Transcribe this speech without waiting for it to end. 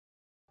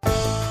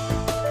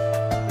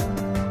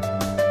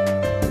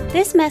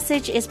This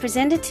message is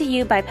presented to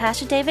you by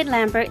Pastor David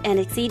Lambert and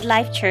Exceed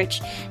Life Church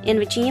in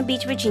Virginia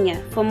Beach,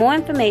 Virginia. For more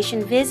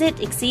information, visit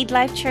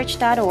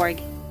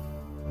exceedlifechurch.org.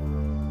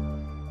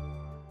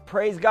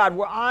 Praise God.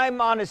 Well, I'm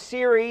on a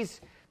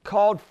series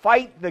called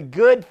Fight the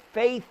Good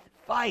Faith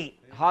Fight.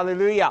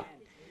 Hallelujah.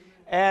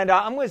 And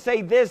I'm going to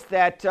say this,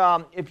 that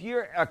if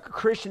you're a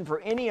Christian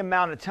for any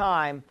amount of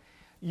time,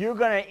 you're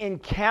going to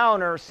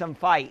encounter some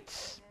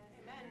fights.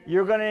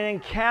 You're going to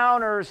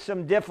encounter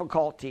some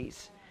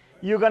difficulties.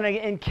 You're going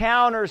to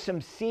encounter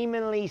some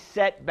seemingly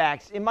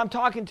setbacks. And I'm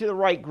talking to the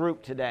right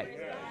group today.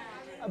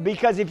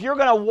 Because if you're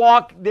going to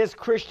walk this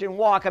Christian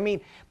walk, I mean,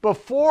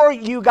 before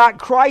you got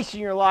Christ in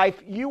your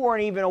life, you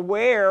weren't even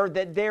aware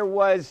that there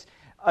was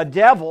a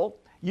devil.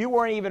 You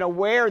weren't even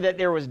aware that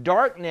there was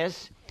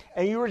darkness,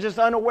 and you were just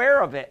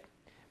unaware of it.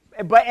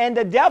 And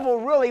the devil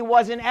really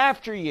wasn't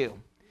after you.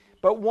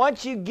 But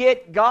once you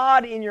get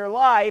God in your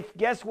life,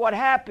 guess what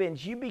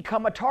happens? You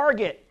become a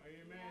target.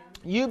 Amen.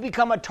 You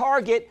become a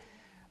target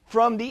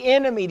from the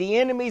enemy. The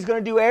enemy is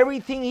going to do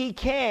everything he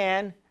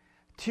can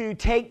to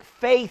take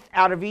faith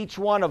out of each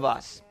one of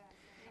us.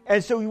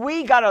 And so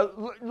we got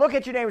to look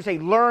at your neighbor and say,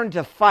 learn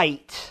to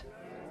fight.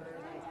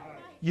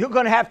 You're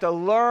going to have to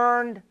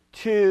learn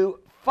to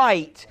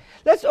fight.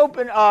 Let's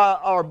open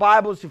our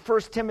Bibles to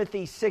 1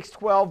 Timothy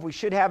 6:12. We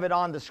should have it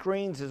on the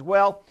screens as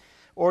well,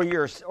 or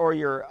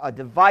your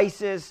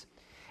devices.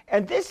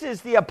 And this is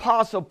the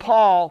Apostle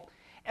Paul.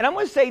 And I'm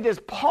going to say this,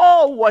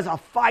 Paul was a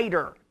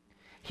fighter.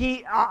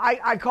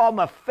 I call him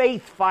a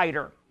faith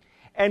fighter.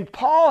 And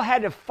Paul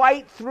had to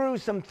fight through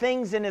some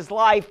things in his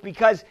life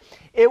because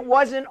it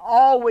wasn't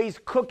always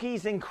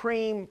cookies and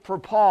cream for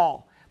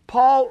Paul.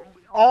 Paul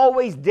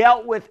always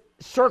dealt with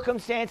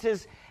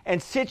circumstances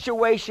and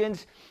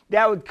situations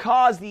that would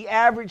cause the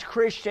average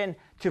Christian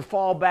to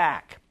fall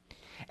back.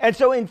 And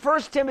so in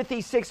 1 Timothy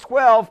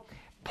 6:12,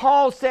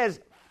 Paul says,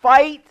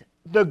 fight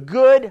the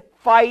good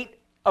fight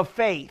of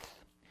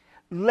faith.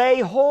 Lay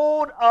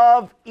hold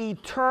of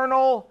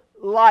eternal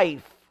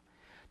life,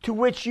 to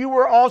which you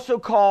were also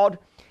called,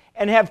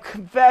 and have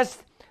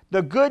confessed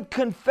the good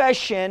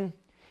confession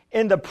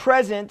in the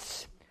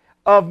presence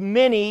of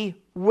many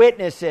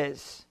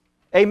witnesses.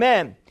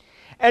 Amen.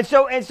 And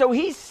so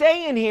he's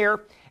saying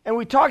here, and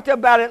we talked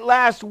about it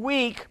last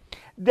week,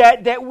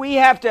 that we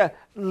have to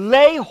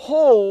lay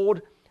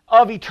hold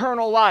of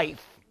eternal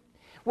life.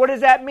 What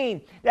does that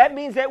mean? That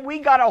means that we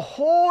got to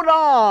hold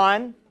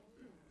on.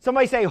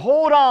 Somebody say,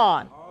 hold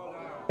on. Hold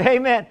on.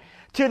 Amen.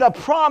 To the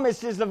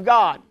promises of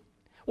God.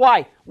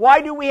 Why? Why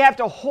do we have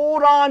to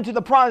hold on to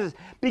the promises?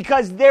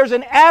 Because there's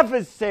an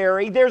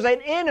adversary, there's an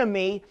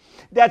enemy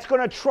that's going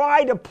to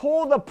try to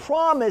pull the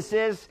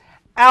promises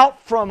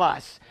out from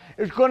us.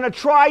 It's going to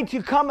try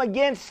to come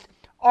against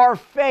our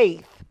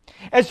faith.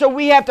 And so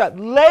we have to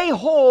lay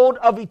hold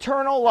of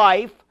eternal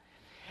life.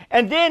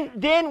 And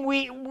then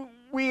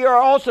we are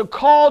also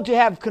called to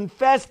have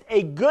confessed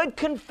a good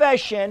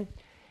confession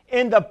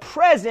in the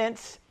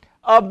presence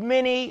of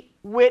many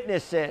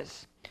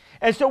witnesses.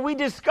 And so we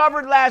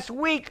discovered last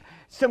week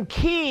some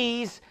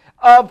keys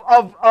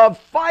of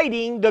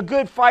fighting the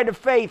good fight of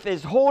faith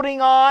is holding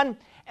on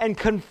and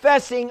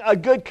confessing a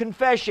good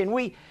confession.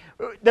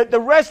 The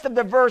rest of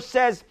the verse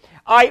says,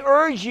 I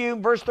urge you,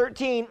 verse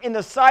 13, in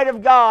the sight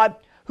of God,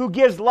 who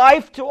gives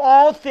life to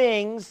all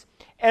things,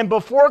 and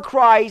before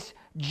Christ,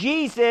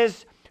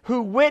 Jesus,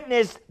 who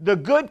witnessed the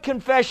good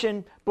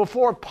confession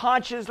before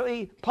Pontius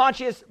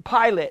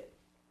Pilate.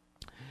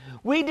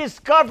 We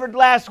discovered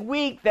last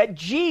week that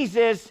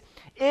Jesus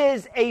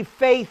is a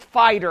faith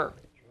fighter.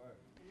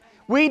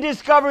 We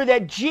discovered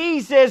that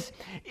Jesus,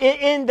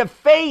 in the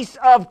face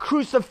of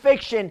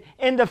crucifixion,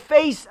 in the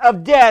face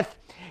of death,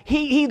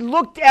 he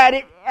looked at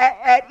it,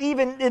 at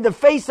even in the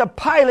face of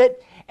Pilate,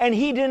 and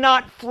he did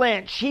not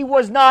flinch. He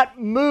was not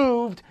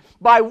moved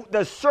by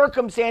the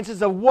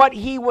circumstances of what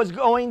he was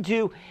going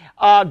to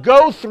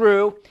go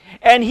through,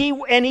 and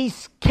he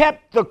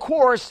kept the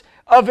course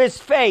of his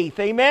faith.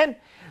 Amen?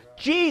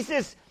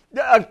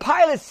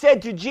 Pilate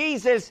said to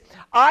Jesus,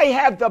 I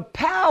have the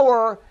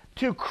power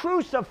to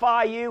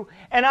crucify you,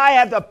 and I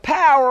have the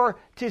power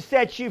to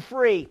set you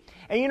free.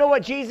 And you know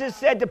what Jesus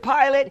said to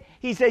Pilate?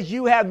 He says,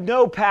 you have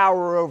no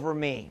power over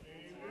me.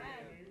 Amen.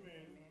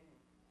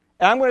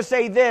 And I'm going to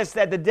say this,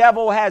 that the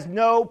devil has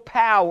no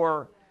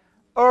power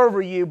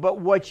over you but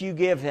what you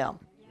give him.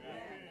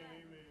 Amen.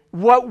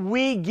 What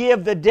we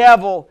give the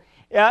devil,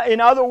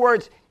 in other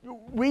words,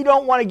 we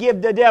don't want to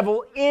give the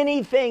devil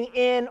anything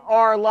in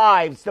our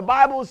lives. The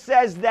Bible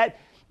says that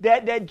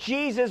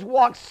Jesus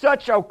walked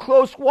such a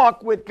close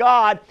walk with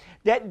God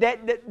that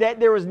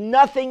there was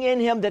nothing in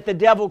him that the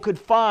devil could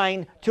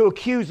find to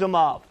accuse him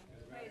of.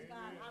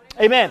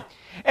 Amen.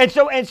 And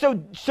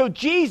so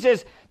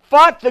Jesus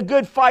fought the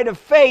good fight of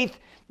faith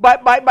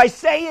by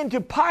saying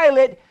to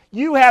Pilate,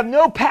 you have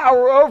no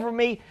power over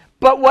me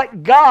but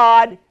what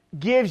God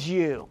gives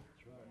you.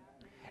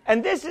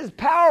 And this is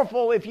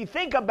powerful if you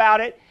think about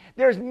it.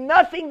 There's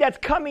nothing that's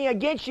coming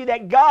against you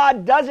that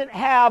God doesn't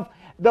have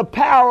the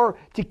power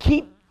to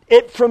keep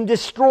it from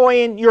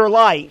destroying your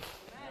life.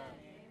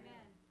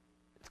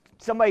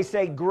 Somebody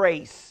say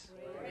grace.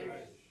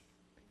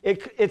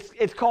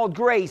 It's called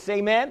grace,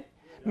 amen?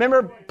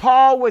 Remember,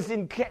 Paul was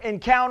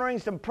encountering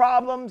some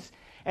problems,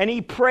 and he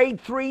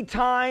prayed 3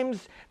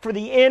 times for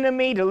the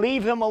enemy to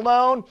leave him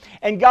alone.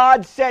 And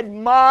God said,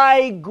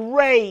 my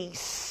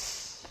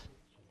grace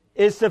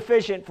is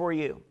sufficient for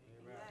you.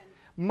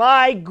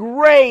 My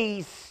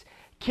grace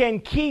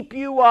can keep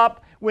you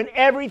up when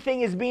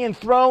everything is being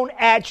thrown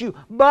at you.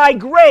 My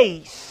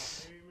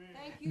grace.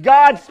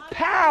 God's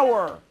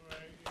power.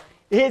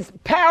 His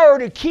power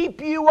to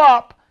keep you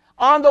up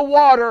on the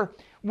water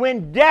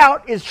when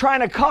doubt is trying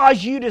to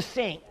cause you to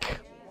sink.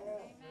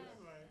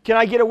 Can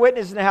I get a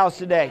witness in the house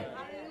today?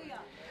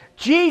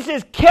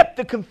 Jesus kept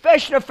the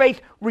confession of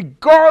faith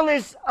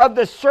regardless of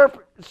the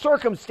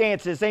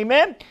circumstances.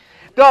 Amen?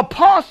 The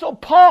Apostle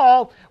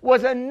Paul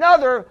was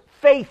another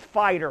faith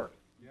fighter.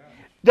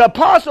 The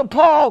Apostle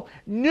Paul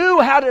knew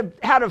how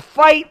to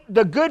fight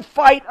the good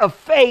fight of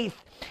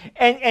faith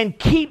and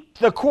keep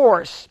the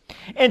course.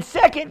 In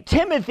 2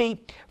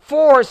 Timothy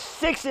 4,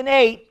 6 and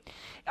 8,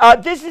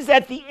 this is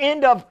at the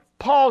end of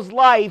Paul's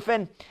life.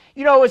 And,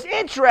 you know, it was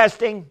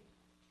interesting,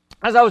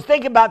 as I was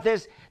thinking about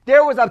this,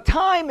 there was a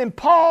time in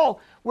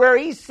Paul where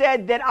he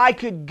said that I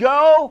could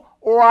go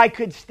or I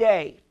could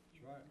stay.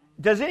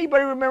 Does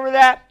anybody remember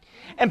that?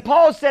 And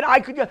Paul said I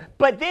could go.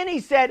 But then he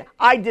said,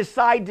 I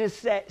decide to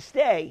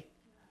stay.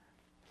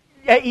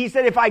 He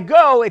said, if I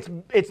go,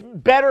 it's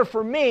better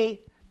for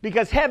me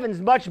because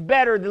heaven's much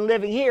better than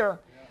living here.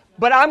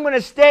 But I'm going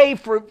to stay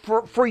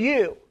for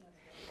you.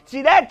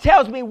 See, that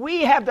tells me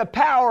we have the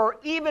power,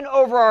 even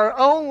over our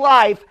own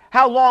life,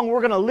 how long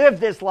we're going to live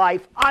this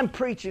life. I'm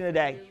preaching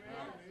today.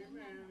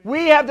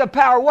 We have the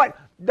power. What?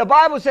 The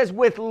Bible says,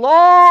 with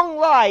long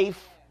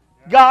life,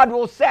 God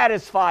will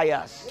satisfy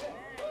us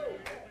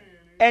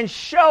and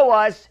show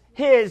us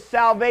His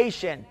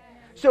salvation.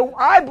 So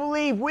I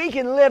believe we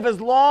can live as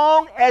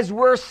long as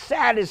we're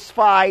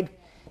satisfied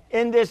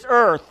in this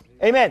earth.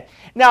 Amen.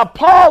 Now,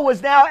 Paul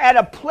was now at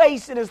a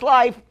place in his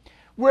life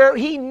where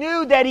he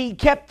knew that he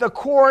kept the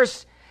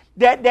course,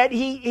 that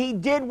he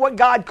did what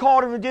God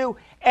called him to do,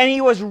 and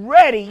he was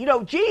ready. You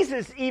know,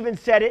 Jesus even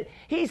said it.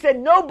 He said,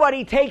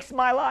 nobody takes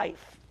my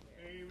life.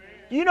 Amen.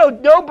 You know,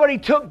 nobody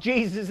took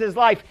Jesus'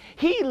 life.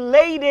 He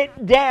laid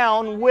it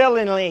down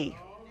willingly.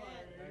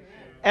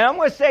 And I'm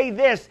going to say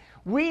this.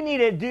 We need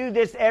to do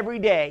this every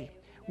day.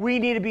 We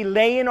need to be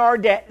laying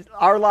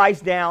our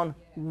lives down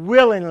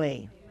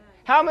willingly.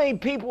 How many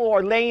people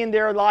are laying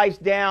their lives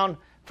down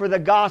for the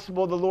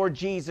gospel of the Lord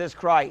Jesus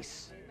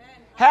Christ?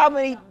 How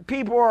many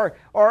people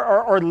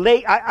are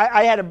lay?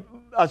 I had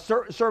a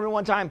sermon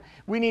one time.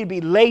 We need to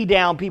be lay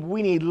down people.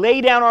 We need to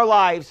lay down our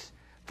lives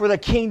for the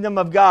kingdom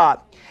of God.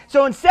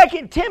 So in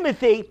 2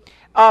 Timothy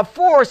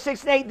 4,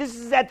 6, and 8, this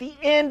is at the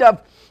end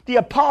of the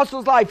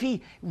apostle's life.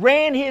 He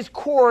ran his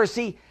course.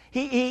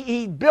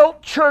 He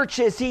built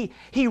churches.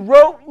 He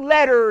wrote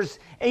letters.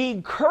 He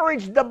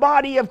encouraged the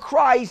body of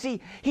Christ.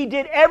 He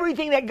did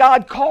everything that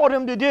God called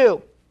him to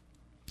do.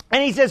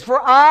 And he says,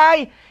 for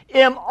I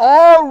am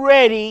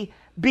already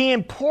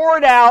being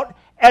poured out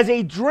as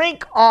a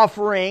drink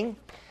offering,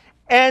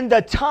 and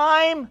the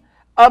time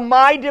of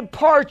my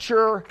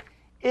departure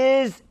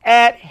is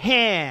at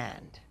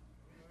hand.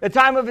 The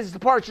time of his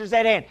departure is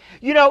at hand.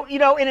 You know,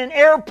 in an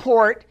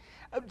airport,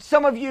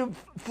 some of you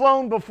have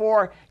flown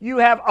before, you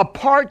have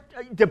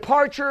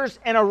departures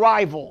and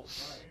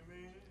arrivals.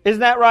 Isn't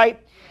that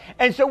right?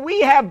 And so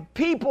we have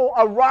people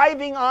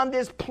arriving on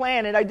this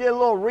planet. I did a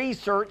little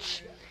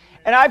research,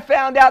 and I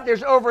found out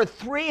there's over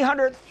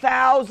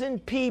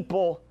 300,000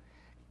 people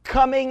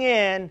coming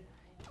in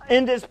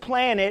this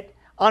planet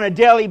on a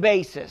daily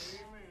basis.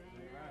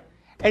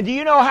 And do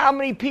you know how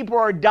many people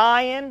are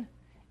dying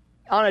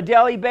on a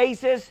daily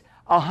basis?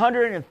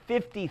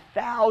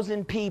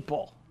 150,000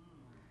 people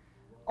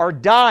are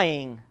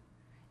dying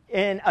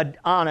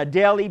on a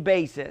daily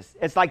basis.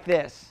 It's like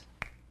this.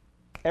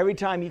 Every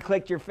time you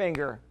click your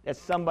finger, that's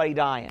somebody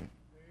dying.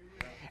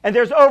 And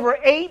there's over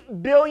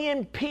 8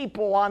 billion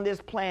people on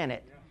this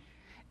planet.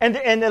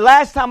 And the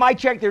last time I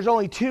checked, there's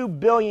only 2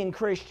 billion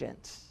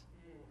Christians.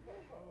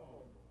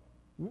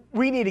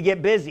 We need to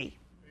get busy.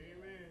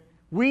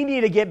 We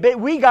need to get busy.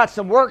 We got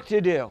some work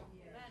to do.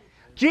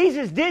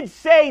 Jesus did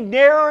say,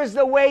 narrow is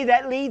the way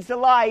that leads to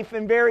life,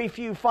 and very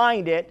few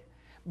find it.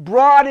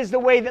 Broad is the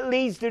way that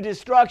leads to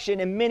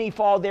destruction, and many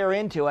fall there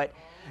into it.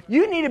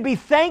 You need to be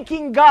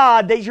thanking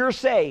God that you're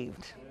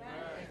saved.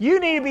 You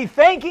need to be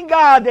thanking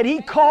God that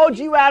He called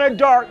you out of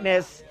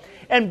darkness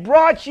and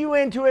brought you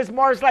into His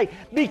marvelous light.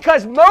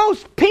 Because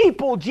most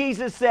people,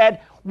 Jesus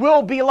said,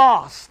 will be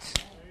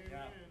lost.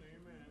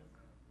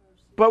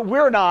 But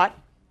we're not.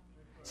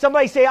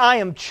 Somebody say, I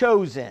am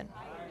chosen.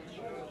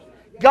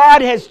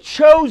 God has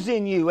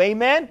chosen you.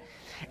 Amen?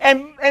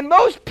 And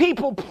most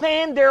people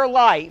plan their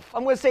life.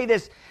 I'm going to say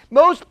this.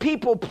 Most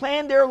people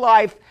plan their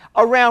life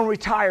around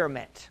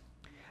retirement.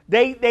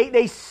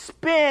 They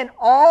spend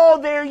all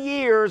their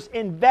years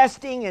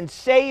investing and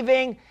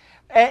saving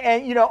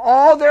and you know,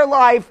 all their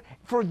life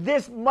for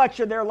this much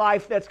of their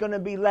life that's going to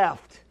be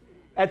left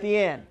at the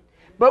end.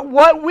 But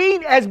what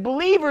we as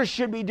believers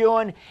should be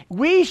doing,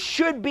 we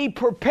should be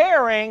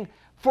preparing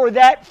for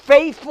that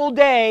faithful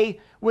day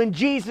when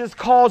Jesus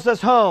calls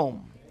us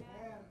home.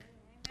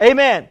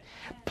 Amen.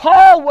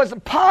 Paul was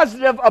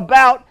positive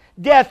about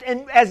death,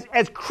 and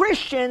as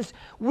Christians,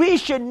 we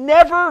should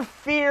never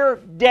fear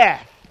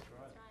death.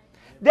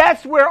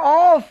 That's where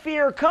all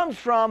fear comes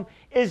from,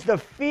 is the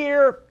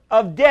fear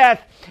of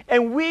death,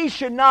 and we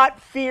should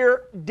not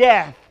fear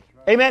death.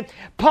 Amen.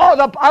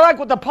 I like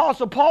what the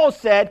Apostle Paul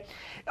said,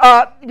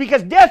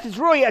 because death is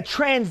really a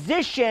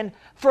transition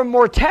from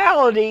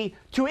mortality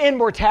to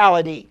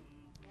immortality.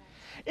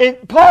 And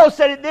Paul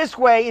said it this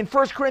way in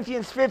 1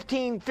 Corinthians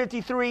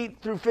 15:53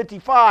 through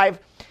 55,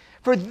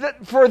 for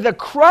the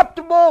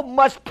corruptible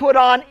must put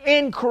on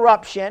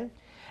incorruption,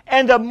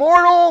 and the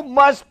mortal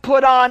must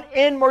put on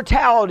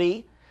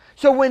immortality.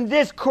 So when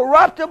this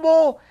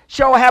corruptible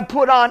shall have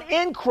put on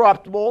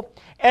incorruptible,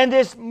 and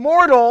this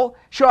mortal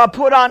shall have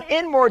put on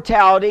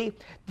immortality,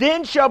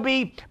 then shall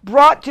be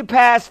brought to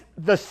pass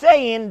the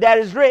saying that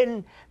is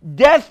written,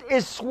 death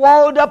is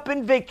swallowed up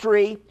in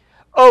victory.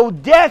 O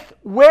death,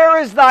 where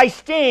is thy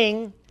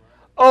sting?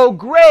 O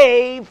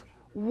grave,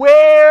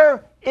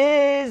 where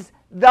is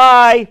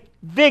thy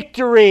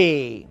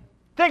victory?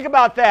 Think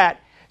about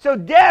that. So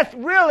death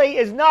really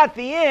is not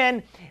the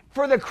end.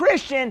 For the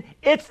Christian,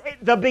 it's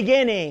the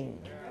beginning.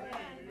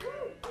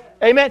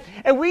 Amen.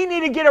 And we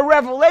need to get a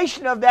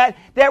revelation of that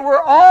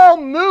we're all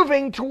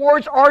moving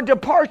towards our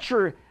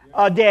departure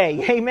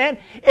day. Amen.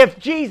 If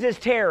Jesus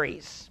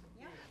tarries.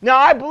 Now,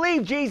 I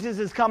believe Jesus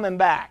is coming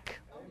back.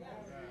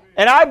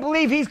 And I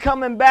believe he's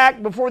coming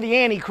back before the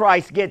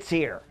Antichrist gets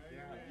here.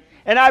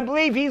 And I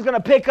believe he's going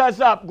to pick us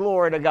up,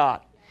 glory to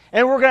God.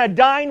 And we're going to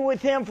dine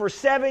with him for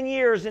 7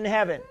 years in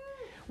heaven,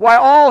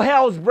 while all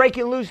hell's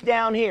breaking loose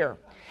down here.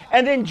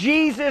 And then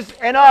Jesus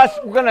and us,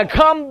 we're going to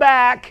come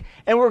back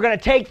and we're going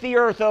to take the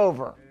earth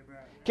over.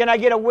 Can I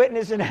get a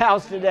witness in the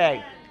house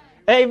today?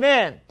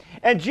 Amen.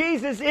 And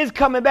Jesus is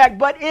coming back.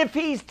 But if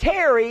he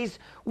tarries,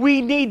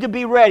 we need to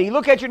be ready.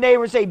 Look at your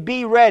neighbor and say,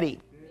 be ready.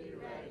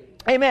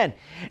 Amen.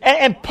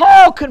 And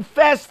Paul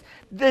confessed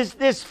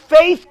this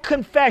faith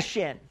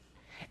confession.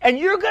 And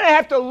you're going to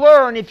have to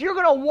learn, if you're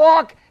going to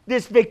walk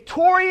this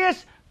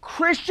victorious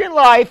Christian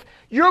life,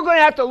 you're going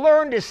to have to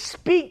learn to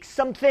speak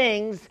some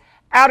things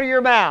out of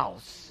your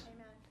mouths.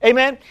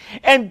 Amen.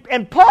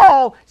 And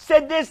Paul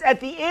said this at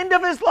the end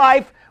of his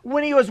life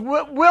when he was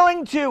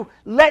willing to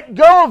let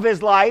go of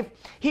his life.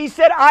 He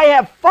said, I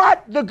have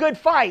fought the good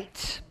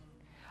fight.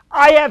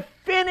 I have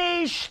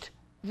finished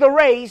the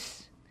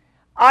race.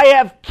 I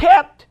have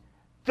kept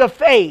the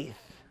faith.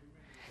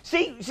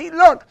 See,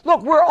 look,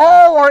 we're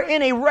all are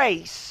in a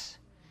race.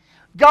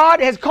 God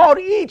has called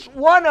each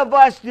one of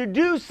us to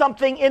do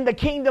something in the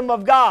kingdom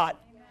of God.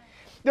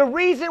 The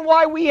reason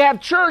why we have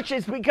church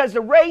is because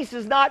the race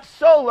is not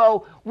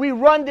solo. We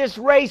run this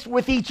race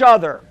with each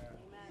other.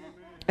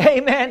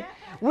 Amen.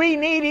 We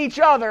need each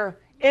other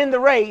in the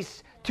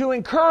race to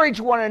encourage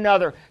one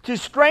another, to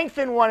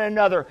strengthen one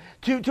another,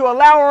 to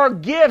allow our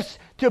gifts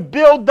to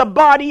build the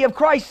body of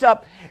Christ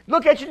up.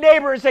 Look at your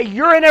neighbor and say,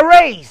 you're in a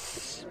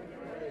race.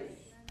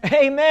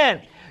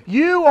 Amen.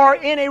 You are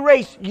in a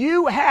race.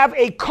 You have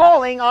a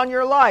calling on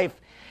your life.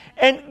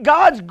 And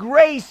God's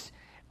grace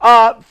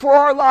for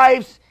our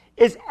lives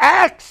is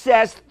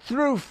accessed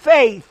through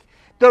faith.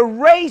 The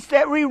race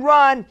that we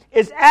run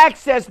is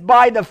accessed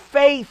by the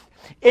faith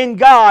in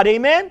God.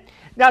 Amen?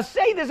 Now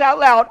say this out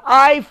loud.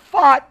 I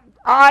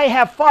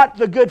have fought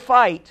the good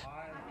fight.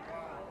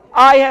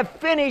 I have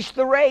finished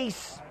the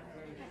race.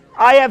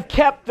 I have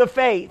kept the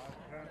faith.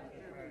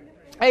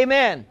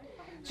 Amen.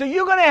 So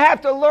you're going to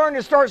have to learn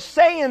to start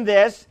saying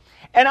this.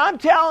 And I'm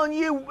telling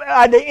you,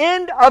 at the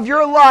end of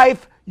your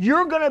life,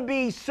 you're going to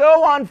be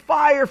so on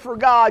fire for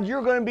God,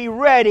 you're going to be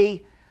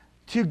ready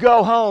to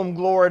go home,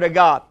 glory to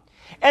God.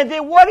 And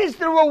then what is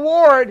the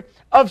reward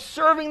of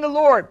serving the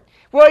Lord?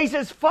 Well, he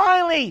says,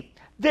 finally,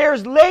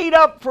 there's laid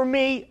up for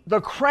me the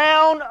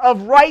crown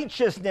of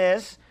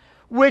righteousness,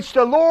 which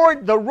the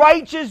Lord, the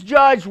righteous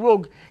judge,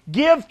 will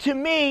give to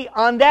me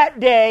on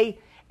that day,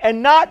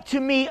 and not to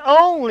me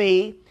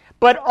only,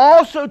 but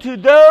also to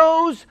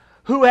those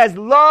who has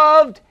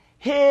loved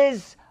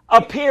his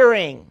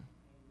appearing.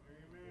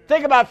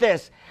 Think about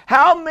this.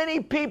 How many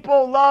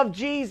people love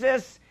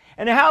Jesus,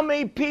 and how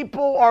many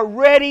people are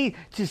ready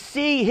to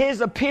see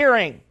his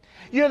appearing?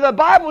 You know, the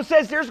Bible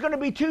says there's going to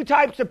be two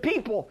types of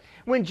people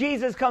when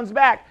Jesus comes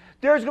back.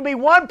 There's going to be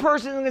one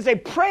person who's going to say,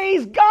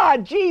 praise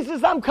God,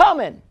 Jesus, I'm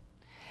coming.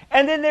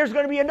 And then there's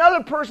going to be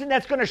another person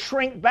that's going to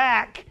shrink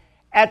back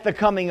at the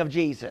coming of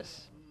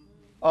Jesus.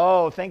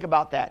 Oh, think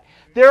about that.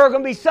 There are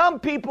going to be some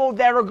people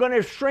that are going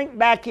to shrink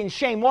back in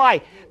shame.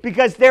 Why?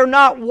 Because they're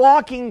not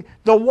walking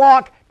the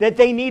walk that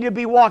they need to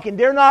be walking.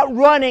 They're not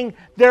running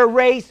their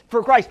race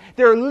for Christ.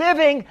 They're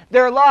living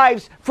their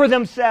lives for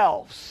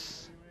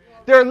themselves.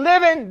 They're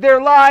living their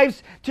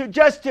lives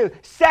to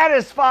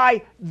satisfy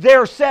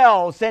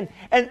themselves. And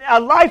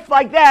a life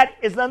like that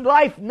is a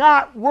life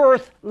not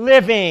worth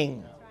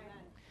living.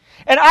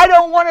 And I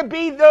don't want to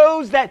be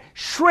those that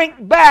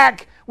shrink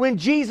back when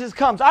Jesus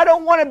comes. I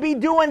don't want to be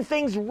doing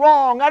things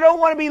wrong. I don't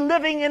want to be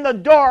living in the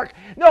dark.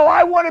 No,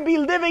 I want to be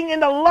living in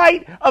the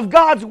light of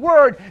God's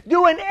Word,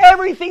 doing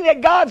everything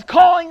that God's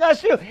calling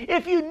us to.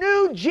 If you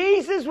knew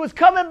Jesus was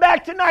coming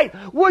back tonight,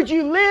 would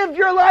you live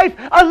your life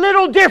a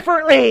little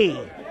differently?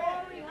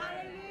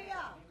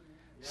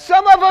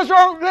 Some of us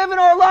aren't living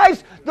our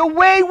lives the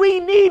way we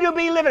need to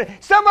be living.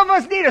 Some of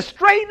us need to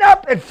straighten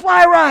up and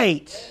fly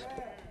right.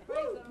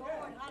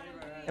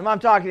 Am I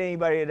talking to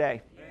anybody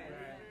today?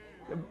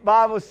 The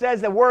Bible says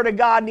the Word of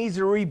God needs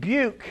to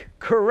rebuke,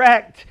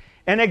 correct,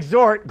 and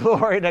exhort.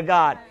 Glory to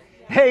God.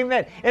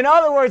 Amen. In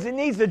other words, it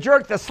needs to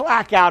jerk the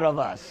slack out of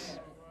us.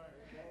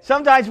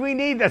 Sometimes we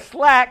need the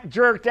slack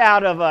jerked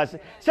out of us.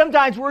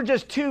 Sometimes we're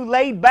just too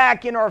laid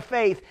back in our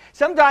faith.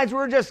 Sometimes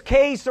we're just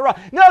cased around.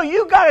 No,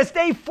 you got to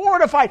stay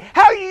fortified.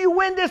 How do you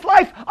win this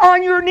life?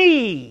 On your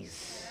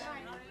knees.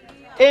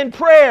 In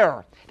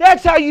prayer.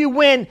 That's how you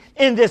win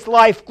in this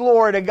life,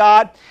 glory to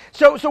God.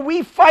 So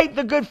we fight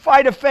the good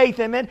fight of faith,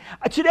 amen.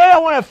 Today I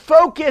want to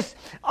focus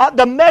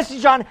the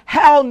message on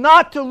how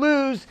not to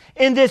lose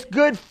in this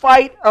good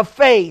fight of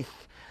faith.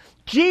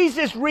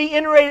 Jesus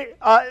reiterated,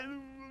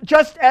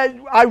 just as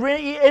I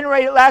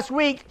reiterated last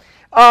week,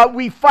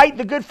 we fight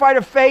the good fight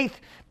of faith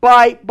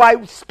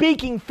by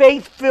speaking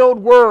faith-filled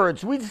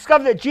words. We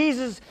discovered that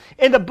Jesus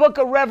in the book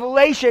of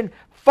Revelation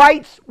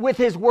fights with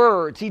his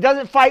words. He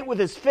doesn't fight with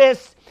his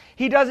fists.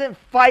 He doesn't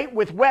fight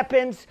with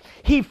weapons.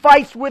 He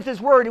fights with his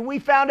word. And we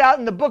found out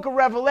in the book of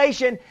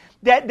Revelation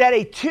that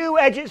a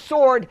two-edged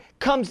sword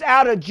comes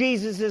out of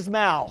Jesus'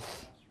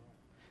 mouth.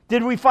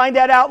 Did we find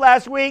that out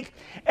last week?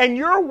 And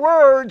your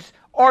words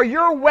are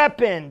your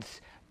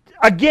weapons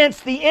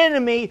against the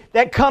enemy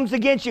that comes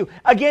against you,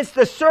 against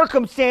the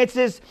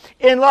circumstances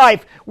in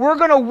life. We're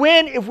going to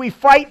win if we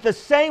fight the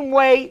same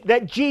way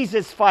that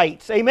Jesus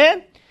fights.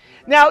 Amen?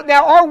 Now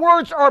our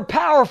words are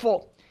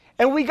powerful.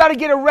 And we got to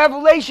get a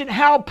revelation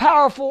how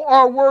powerful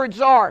our words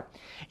are.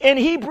 In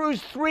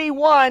Hebrews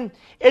 3:1,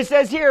 it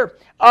says here,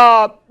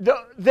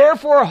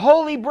 therefore,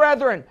 holy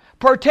brethren,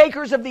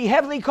 partakers of the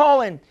heavenly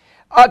calling,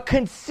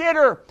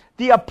 consider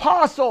the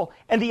apostle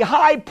and the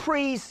high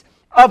priest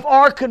of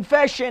our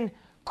confession,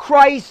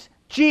 Christ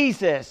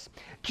Jesus.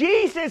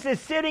 Jesus is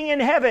sitting in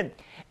heaven.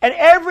 And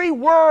every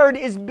word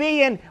is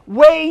being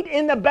weighed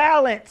in the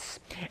balance.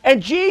 And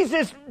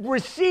Jesus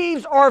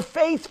receives our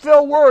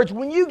faith-filled words.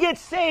 When you get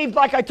saved,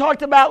 like I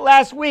talked about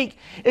last week,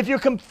 if you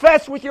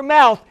confess with your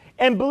mouth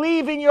and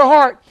believe in your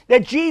heart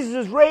that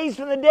Jesus is raised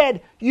from the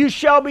dead, you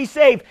shall be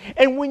saved.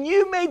 And when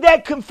you made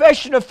that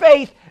confession of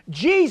faith,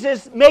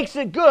 Jesus makes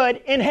it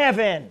good in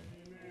heaven.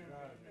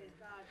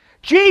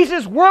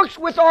 Jesus works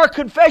with our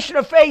confession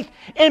of faith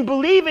and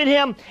believe in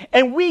Him,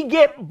 and we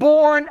get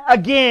born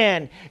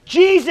again.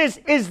 Jesus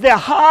is the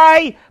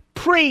high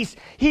priest.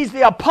 He's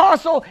the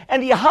apostle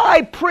and the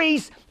high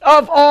priest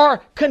of our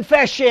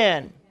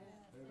confession.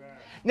 Amen.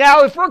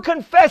 Now, if we're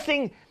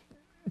confessing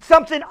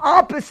something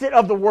opposite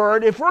of the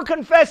word, if we're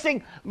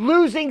confessing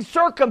losing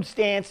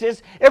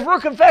circumstances, if we're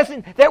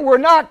confessing that we're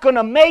not going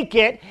to make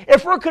it,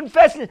 if we're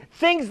confessing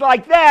things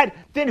like that,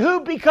 then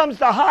who becomes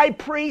the high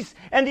priest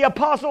and the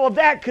apostle of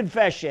that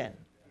confession?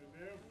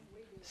 Amen.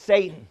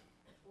 Satan.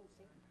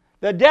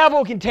 The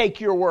devil can take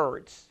your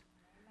words.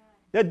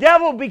 The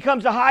devil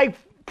becomes the high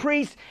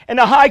priest and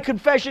the high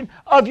confession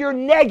of your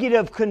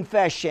negative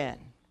confession.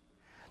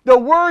 The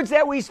words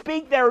that we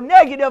speak that are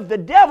negative, the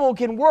devil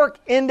can work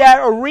in that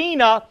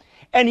arena,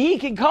 and he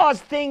can cause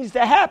things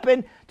to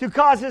happen to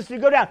cause us to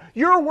go down.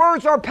 Your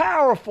words are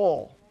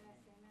powerful.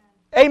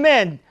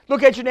 Amen.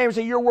 Look at your neighbor and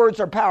say, your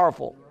words are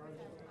powerful.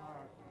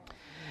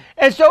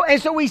 And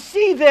so we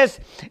see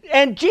this,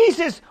 and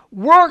Jesus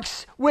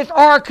works with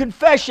our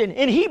confession.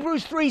 In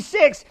Hebrews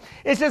 3:6,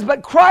 it says,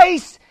 but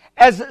Christ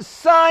as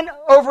son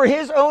over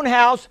his own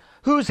house,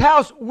 whose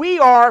house we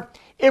are,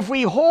 if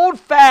we hold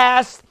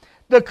fast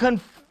the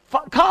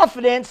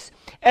confidence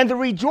and the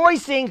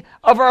rejoicing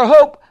of our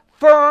hope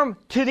firm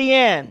to the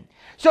end.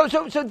 So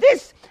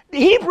this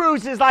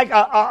Hebrews is like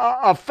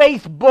a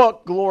faith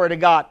book, glory to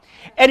God.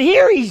 And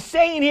here he's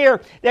saying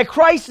here that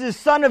Christ is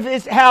son of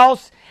his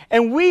house,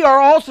 and we are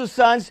also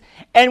sons,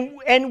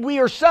 and we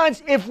are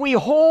sons if we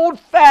hold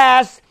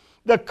fast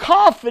the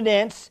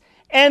confidence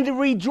and the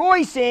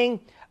rejoicing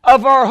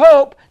of our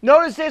hope.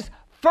 Notice this,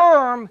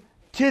 firm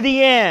to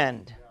the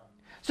end.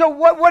 So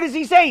what is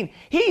he saying?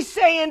 He's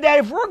saying that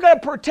if we're going to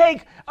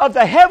partake of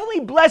the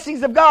heavenly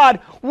blessings of God,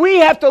 we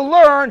have to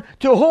learn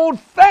to hold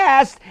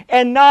fast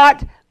and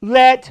not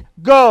let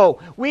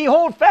go. We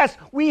hold fast.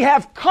 We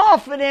have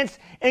confidence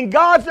in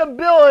God's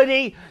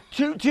ability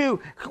to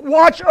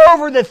watch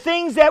over the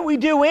things that we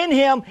do in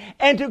Him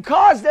and to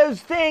cause those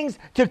things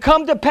to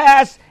come to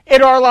pass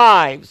in our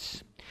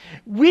lives.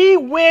 We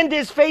win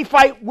this faith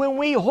fight when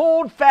we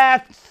hold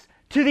fast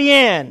to the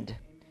end.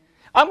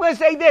 I'm going to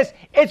say this.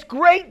 It's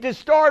great to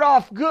start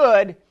off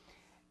good,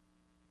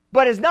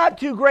 but it's not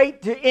too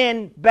great to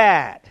end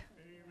bad.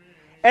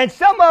 And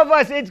some of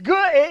us, it's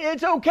good.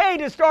 It's okay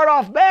to start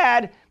off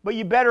bad, but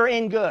you better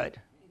end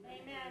good.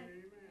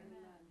 Amen.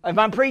 If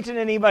I'm preaching to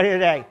anybody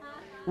today.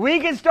 We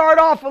can start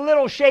off a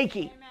little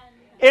shaky.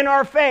 in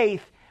our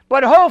faith.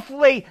 But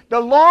hopefully, the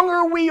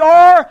longer we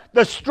are,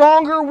 the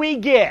stronger we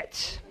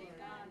get.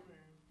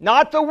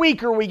 Not the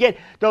weaker we get.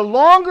 The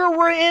longer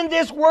we're in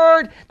this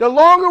Word, the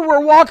longer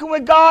we're walking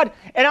with God.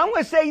 And I'm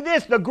going to say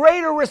this, the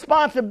greater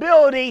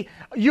responsibility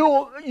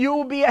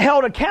you'll be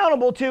held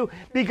accountable to,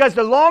 because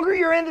the longer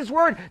you're in this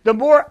Word, the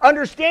more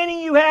understanding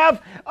you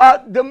have,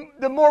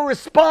 the more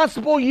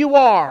responsible you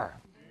are.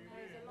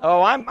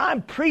 Oh,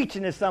 I'm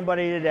preaching to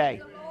somebody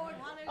today.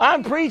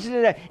 I'm preaching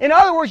today. In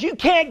other words, you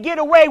can't get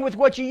away with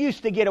what you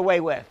used to get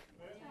away with.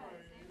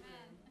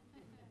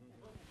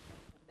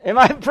 Am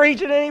I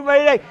preaching to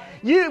anybody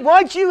today?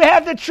 Once you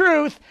have the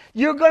truth,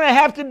 you're going to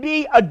have to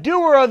be a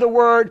doer of the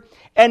Word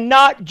and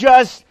not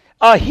just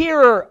a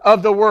hearer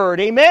of the Word.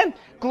 Amen?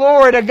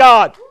 Glory to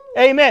God.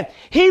 Amen.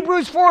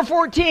 Hebrews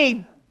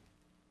 4:14.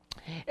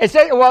 It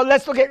says, well,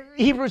 let's look at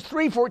Hebrews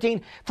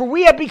 3:14. For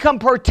we have become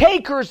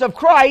partakers of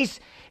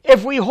Christ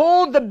if we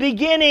hold the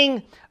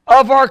beginning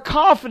of our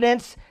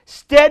confidence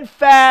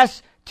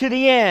steadfast to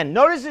the end.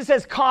 Notice it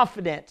says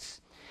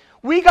confidence.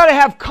 We got to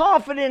have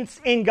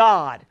confidence in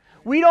God.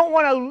 We don't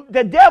want to,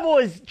 the devil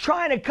is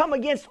trying to come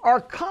against our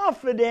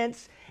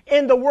confidence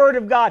in the Word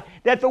of God,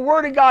 that the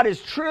Word of God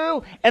is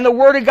true and the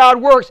Word of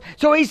God works.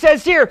 So he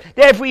says here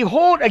that if we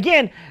hold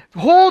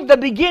the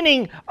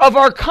beginning of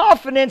our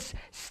confidence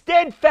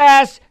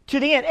steadfast to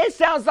the end. It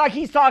sounds like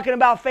he's talking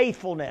about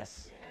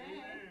faithfulness.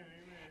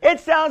 It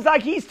sounds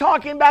like he's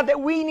talking about that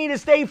we need to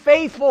stay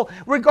faithful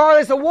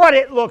regardless of what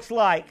it looks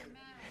like.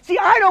 See,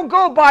 I don't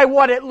go by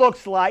what it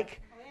looks like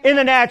in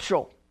the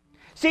natural.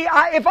 See,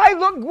 if I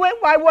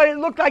went by what it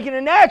looked like in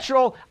the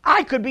natural,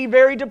 I could be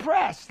very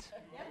depressed.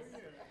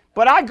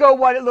 But I go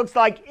what it looks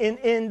like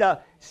in the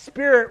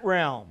spirit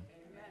realm.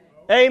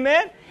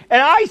 Amen?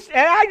 And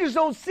I just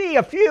don't see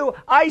a few.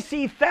 I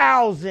see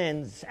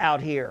thousands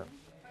out here.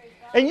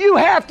 And you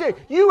have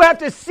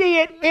to see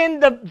it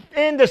in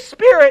the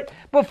spirit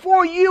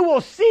before you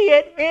will see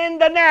it in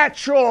the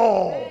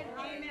natural.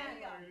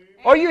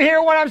 Are you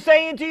hearing what I'm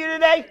saying to you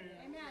today?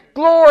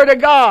 Glory to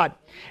God.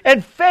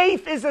 And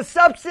faith is the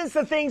substance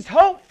of things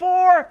hoped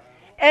for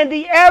and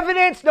the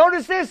evidence,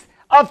 notice this,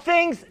 of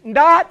things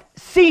not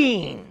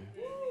seen.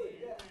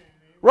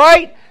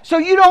 Right? So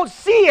you don't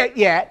see it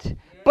yet,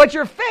 but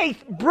your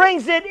faith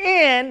brings it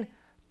in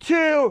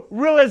to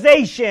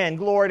realization,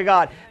 glory to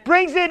God.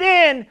 Brings it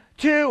in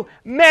to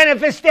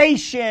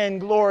manifestation,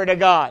 glory to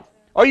God.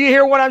 Are you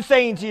hearing what I'm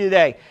saying to you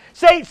today?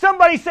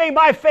 Somebody say,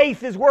 my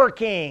faith is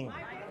working.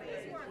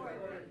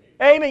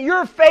 Amen.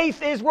 Your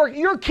faith is working.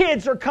 Your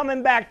kids are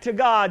coming back to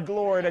God.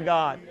 Glory to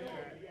God.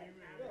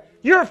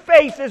 Your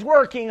faith is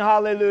working.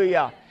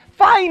 Hallelujah.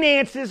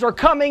 Finances are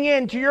coming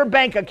into your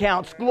bank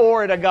accounts.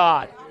 Glory to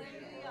God.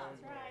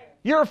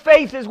 Your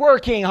faith is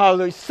working.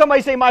 Hallelujah.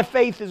 Somebody say, my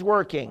faith is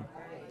working.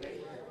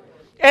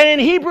 And in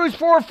Hebrews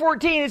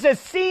 4:14 it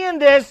says, seeing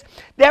this,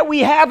 that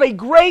we have a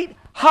great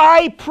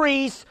high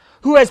priest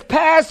who has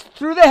passed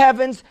through the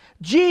heavens,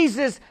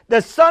 Jesus,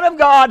 the Son of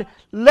God,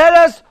 let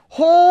us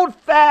hold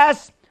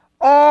fast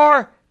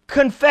our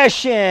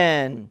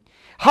confession.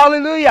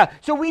 Hallelujah.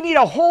 So we need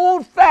to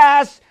hold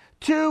fast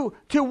to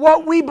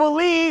what we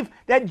believe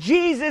that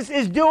Jesus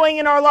is doing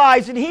in our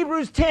lives. In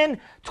Hebrews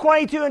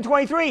 10:22 and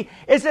 23,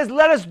 it says,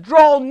 let us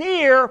draw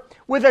near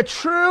with a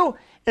true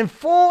and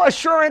full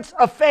assurance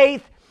of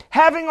faith,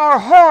 having our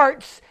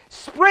hearts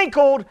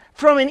sprinkled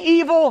from an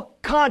evil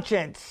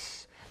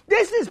conscience.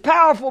 This is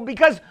powerful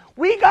because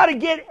we got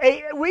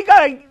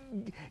to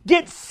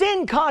get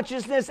sin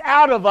consciousness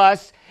out of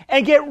us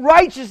and get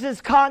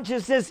righteousness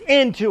consciousness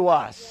into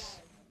us.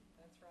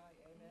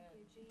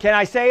 Can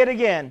I say it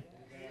again?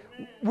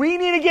 We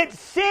need to get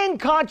sin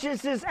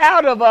consciousness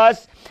out of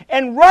us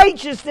and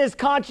righteousness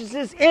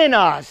consciousness in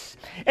us.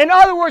 In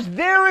other words,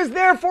 there is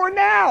therefore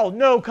now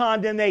no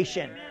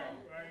condemnation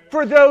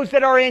for those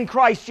that are in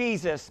Christ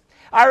Jesus.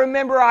 I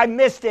remember I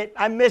missed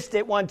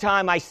it one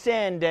time. I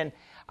sinned and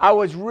I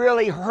was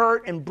really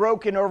hurt and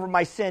broken over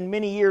my sin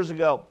many years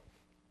ago.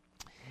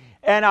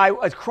 And I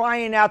was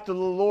crying out to the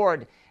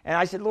Lord. And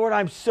I said, Lord,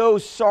 I'm so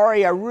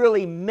sorry. I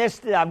really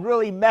missed it. I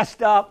really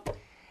messed up.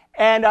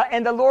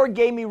 And the Lord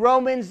gave me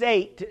Romans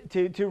 8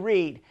 to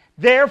read.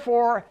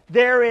 Therefore,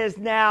 there is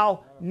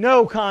now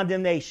no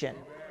condemnation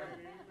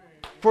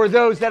for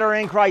those that are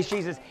in Christ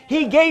Jesus.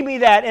 He gave me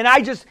that, and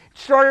I just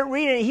started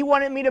reading it. He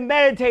wanted me to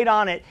meditate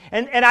on it,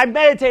 and I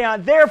meditated on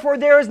it. Therefore,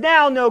 there is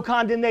now no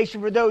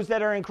condemnation for those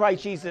that are in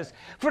Christ Jesus.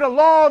 For the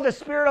law of the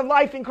Spirit of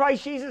life in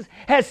Christ Jesus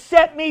has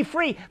set me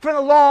free from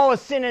the law of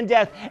sin and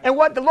death. And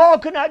what the law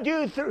could not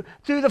do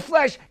through the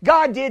flesh,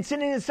 God did,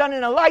 sending His Son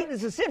in the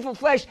likeness of sinful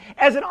flesh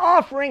as an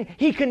offering.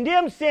 He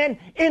condemned sin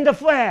in the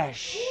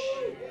flesh.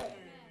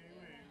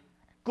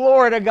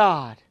 Glory to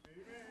God.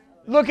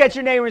 Look at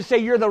your neighbor and say,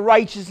 you're the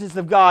righteousness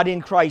of God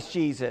in Christ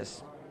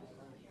Jesus.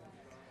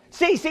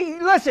 See,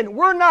 listen,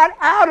 we're not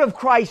out of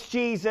Christ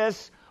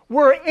Jesus.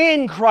 We're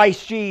in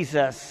Christ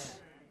Jesus.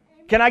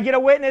 Can I get a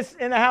witness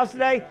in the house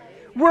today?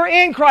 We're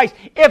in Christ.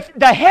 If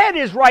the head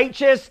is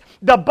righteous,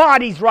 the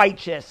body's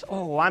righteous.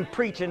 Oh, I'm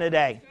preaching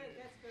today.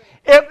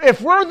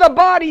 If we're the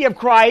body of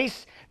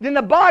Christ, then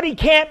the body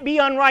can't be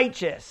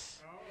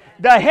unrighteous.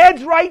 The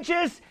head's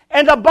righteous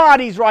and the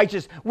body's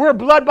righteous. We're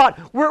blood bought.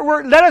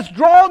 Let us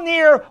draw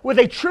near with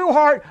a true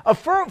heart, a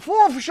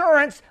full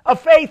assurance of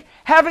faith,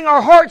 having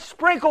our hearts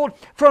sprinkled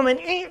from an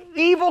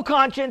evil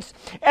conscience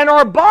and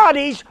our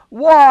bodies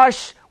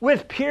washed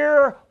with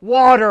pure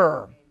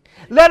water.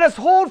 Let us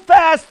hold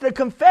fast the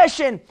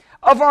confession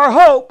of our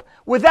hope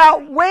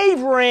without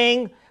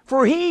wavering,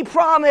 for he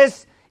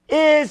promised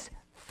is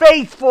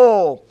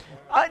faithful.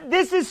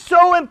 This is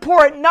so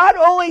important. Not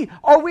only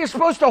are we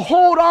supposed to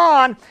hold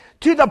on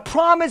to the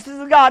promises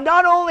of God,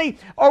 not only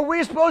are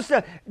we supposed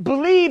to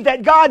believe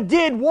that God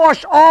did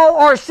wash all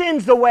our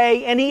sins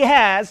away, and he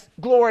has,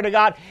 glory to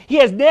God. He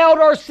has nailed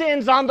our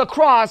sins on the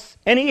cross,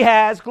 and he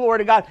has, glory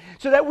to God,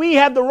 so that we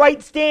have the right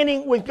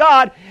standing with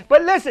God.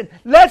 But listen,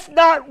 let's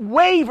not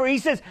waver. He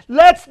says,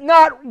 let's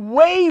not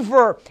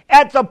waver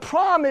at the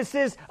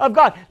promises of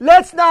God.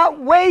 Let's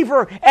not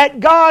waver at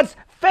God's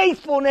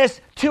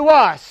faithfulness to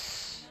us.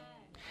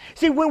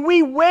 See, when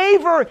we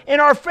waver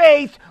in our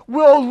faith,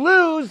 we'll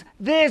lose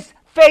this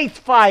faith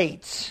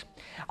fight.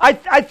 I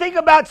think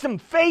about some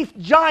faith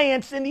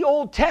giants in the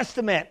Old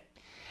Testament.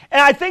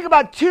 And I think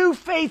about two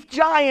faith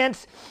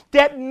giants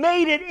that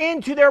made it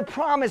into their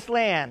promised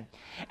land.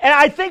 And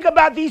I think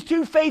about these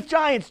two faith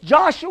giants,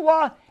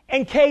 Joshua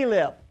and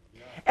Caleb.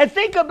 And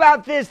think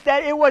about this,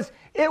 that it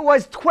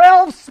was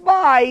 12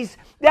 spies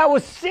that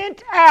was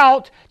sent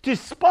out to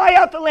spy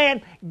out the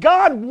land.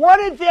 God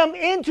wanted them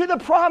into the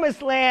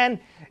promised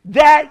land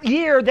that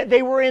year that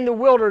they were in the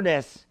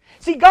wilderness.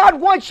 See,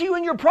 God wants you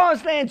in your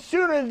promised land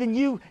sooner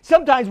than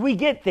sometimes we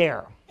get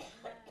there.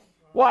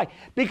 Why?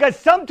 Because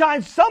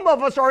sometimes some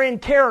of us are in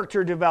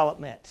character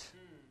development.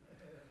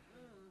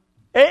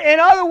 In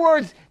other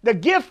words, the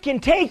gift can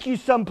take you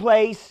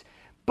someplace,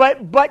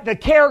 but the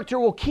character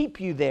will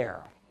keep you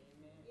there.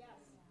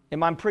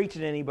 Am I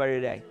preaching to anybody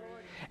today?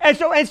 And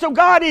so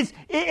God is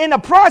in the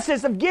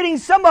process of getting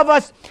some of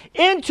us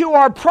into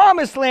our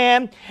promised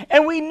land.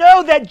 And we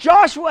know that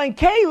Joshua and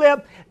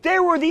Caleb, they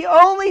were the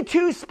only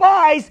two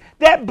spies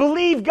that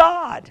believed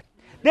God.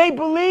 They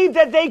believed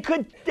that they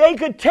could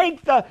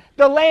take the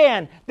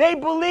land. They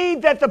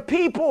believed that the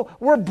people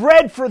were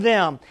bred for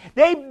them.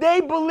 They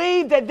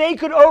believed that they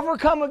could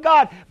overcome with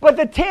God. But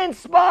the 10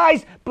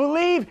 spies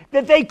believed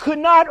that they could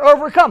not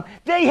overcome.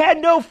 They had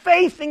no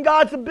faith in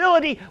God's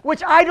ability,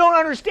 which I don't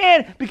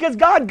understand, because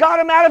God got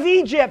them out of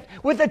Egypt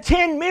with the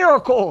 10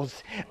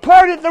 miracles,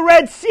 parted the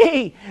Red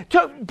Sea,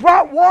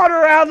 brought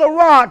water out of the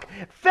rock,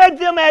 fed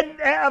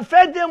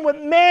them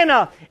with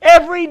manna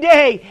every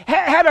day,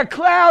 had a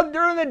cloud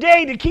during the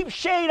day to keep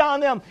shade on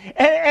them,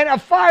 and a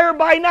fire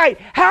by night.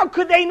 How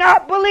could they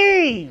not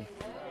believe?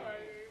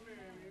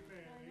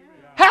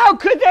 How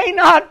could they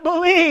not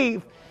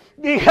believe?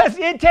 Because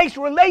it takes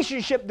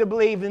relationship to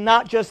believe and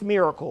not just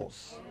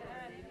miracles.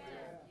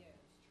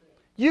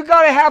 You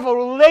got to have a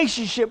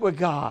relationship with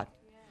God.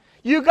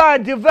 You got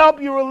to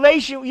develop your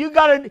relationship. You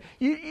got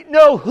to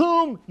know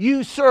whom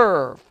you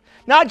serve.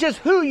 Not just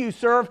who you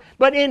serve,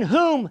 but in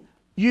whom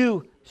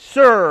you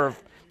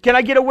serve. Can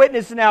I get a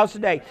witness in the house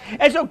today?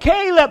 And so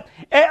Caleb,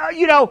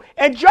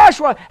 and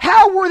Joshua,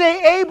 how were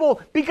they able?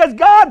 Because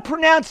God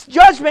pronounced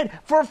judgment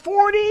for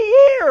 40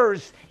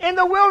 years in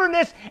the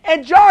wilderness.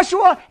 And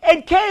Joshua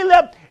and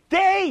Caleb,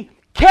 they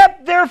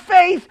kept their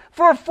faith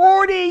for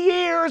 40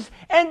 years.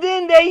 And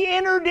then they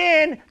entered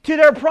into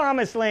their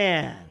promised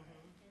land.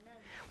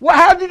 Well,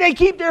 how did they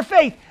keep their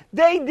faith?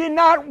 They did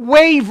not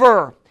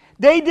waver.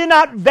 They did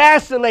not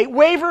vacillate.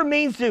 Waver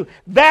means to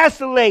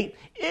vacillate.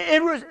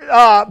 It was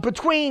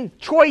between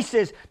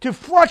choices, to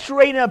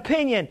fluctuate in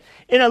opinion,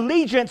 in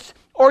allegiance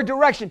or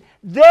direction.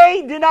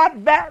 They did not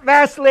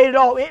vacillate at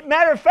all.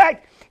 Matter of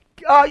fact,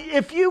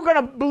 if you're going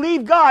to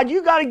believe God,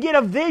 you got to get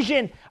a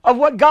vision of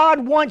what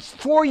God wants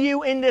for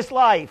you in this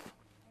life.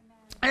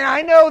 And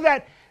I know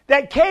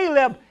that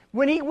Caleb,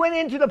 when he went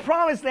into the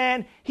promised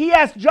land, he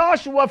asked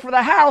Joshua for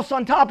the house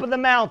on top of the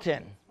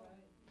mountain.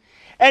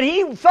 And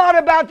he thought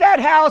about that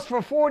house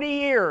for 40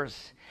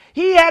 years.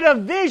 He had a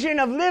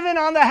vision of living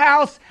on the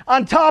house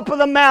on top of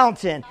the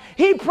mountain.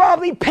 He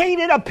probably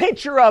painted a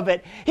picture of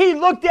it. He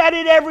looked at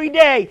it every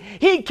day.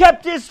 He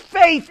kept his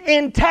faith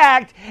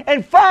intact.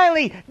 And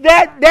finally,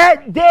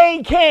 that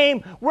day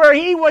came where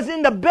he was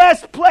in the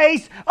best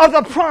place of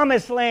the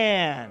promised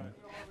land.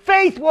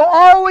 Faith will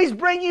always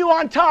bring you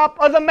on top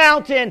of the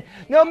mountain,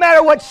 no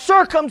matter what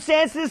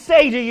circumstances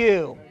say to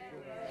you.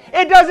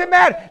 It doesn't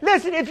matter.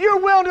 Listen, if you're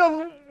willing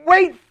to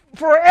wait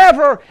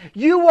forever,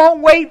 you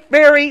won't wait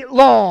very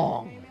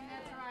long.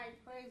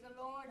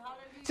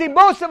 See,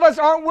 most of us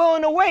aren't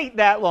willing to wait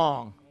that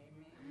long.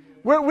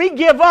 We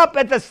give up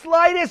at the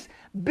slightest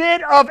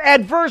bit of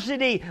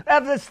adversity,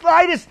 at the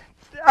slightest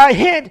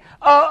hint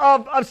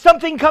of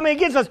something coming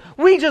against us.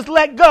 We just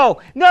let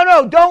go.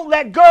 No, don't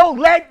let go.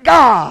 Let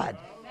God.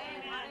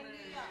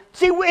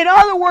 See, in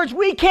other words,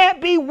 we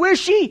can't be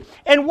wishy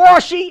and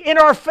washy in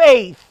our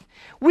faith.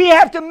 We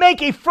have to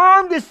make a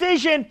firm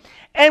decision.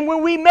 And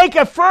when we make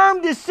a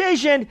firm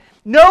decision,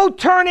 no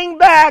turning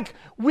back,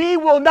 we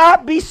will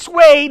not be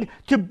swayed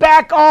to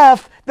back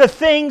off the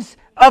things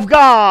of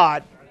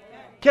God.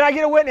 Can I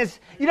get a witness?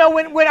 You know,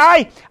 when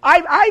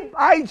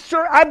I've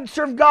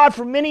served God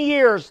for many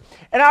years,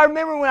 and I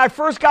remember when I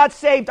first got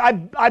saved,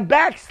 I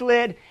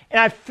backslid and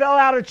I fell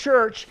out of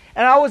church,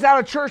 and I was out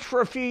of church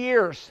for a few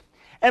years,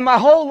 and my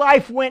whole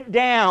life went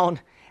down,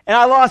 and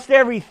I lost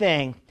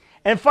everything.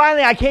 And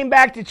finally, I came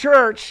back to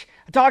church.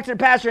 I talked to the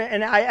pastor,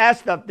 and I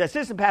asked the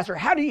assistant pastor,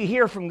 "How do you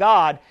hear from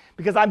God?"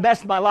 Because I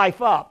messed my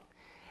life up.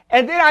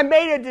 And then I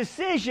made a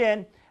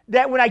decision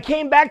that when I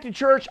came back to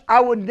church,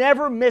 I would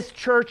never miss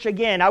church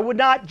again. I would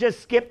not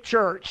just skip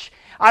church.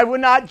 I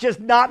would not just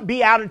not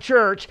be out of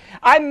church.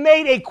 I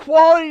made a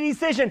quality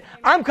decision.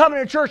 I'm coming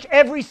to church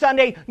every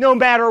Sunday, no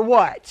matter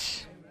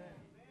what.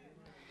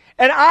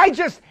 And I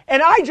just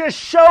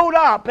showed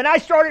up, and I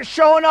started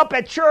showing up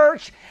at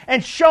church,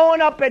 and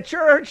showing up at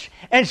church,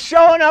 and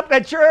showing up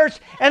at church.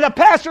 And the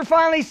pastor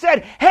finally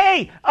said,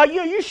 "Hey,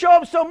 you show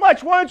up so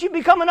much, why don't you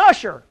become an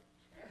usher?"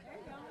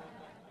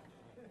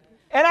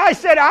 And I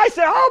said,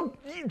 "I'll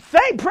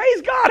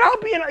praise God. I'll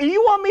be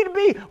you want me to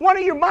be one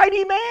of your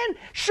mighty men?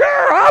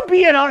 Sure, I'll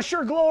be an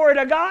usher, glory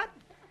to God."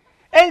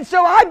 And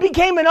so I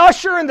became an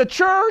usher in the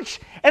church,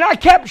 and I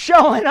kept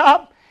showing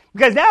up,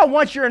 because now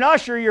once you're an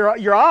usher,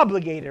 you're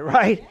obligated,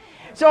 right?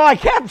 So I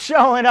kept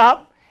showing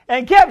up,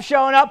 and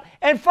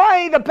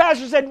finally the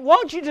pastor said, "Why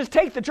don't you just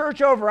take the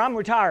church over? I'm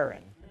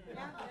retiring."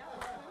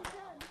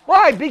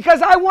 Why?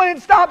 Because I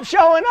wouldn't stop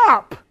showing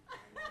up.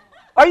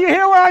 Are you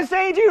hearing what I'm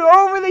saying to you?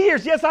 Over the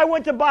years, yes, I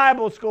went to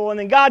Bible school, and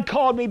then God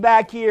called me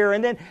back here,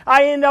 and then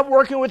I ended up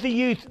working with the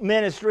youth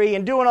ministry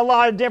and doing a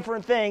lot of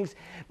different things.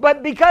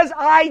 But because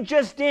I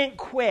just didn't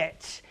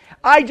quit,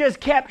 I just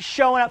kept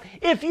showing up.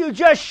 If you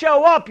just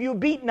show up, you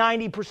beat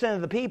 90%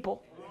 of the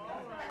people.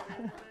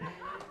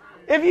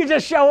 If you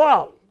just show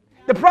up.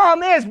 The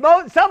problem is,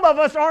 some of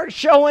us aren't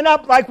showing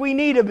up like we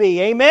need to be.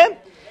 Amen?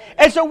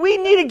 And so we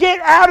need to get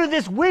out of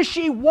this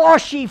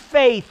wishy-washy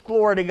faith,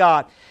 glory to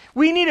God.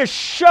 We need to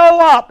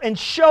show up and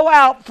show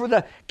out for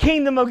the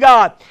kingdom of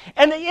God.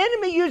 And the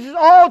enemy uses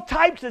all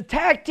types of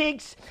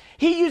tactics.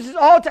 He uses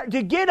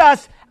to get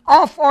us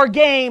off our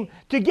game,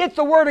 to get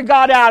the Word of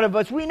God out of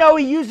us. We know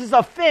he uses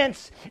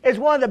offense as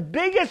one of the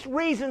biggest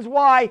reasons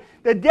why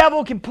the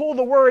devil can pull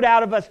the Word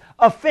out of us.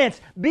 Offense.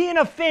 Being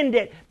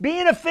offended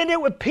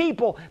with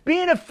people,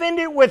 being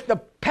offended with the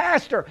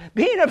pastor,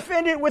 being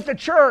offended with the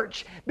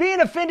church, being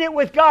offended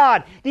with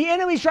God. The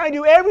enemy's trying to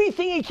do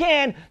everything he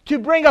can to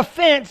bring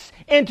offense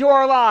into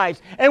our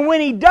lives. And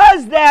when he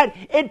does that,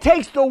 it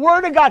takes the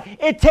Word of God,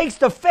 it takes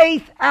the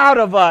faith out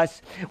of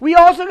us. We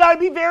also got to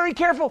be very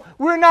careful.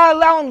 We're not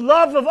allowing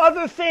love of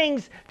other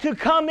things to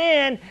come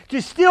in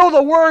to steal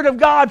the Word of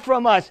God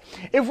from us.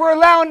 If we're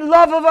allowing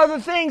love of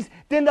other things,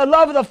 then the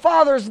love of the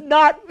Father is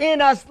not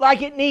in us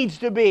like it needs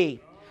to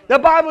be. The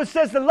Bible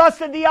says the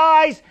lust of the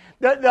eyes,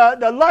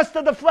 the lust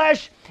of the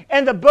flesh,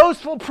 and the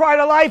boastful pride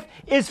of life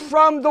is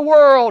from the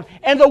world,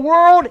 and the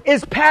world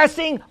is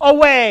passing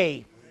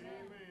away.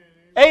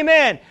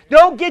 Amen.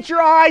 Don't get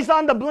your eyes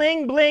on the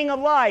bling bling of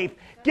life.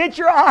 Get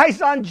your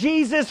eyes on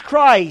Jesus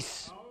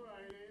Christ.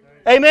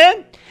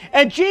 Amen.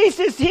 And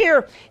Jesus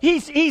here,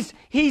 James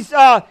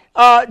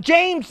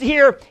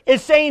here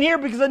is saying here,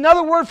 because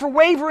another word for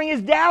wavering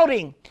is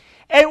doubting.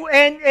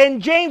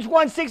 And James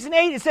 1, 6 and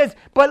 8, it says,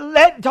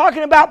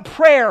 talking about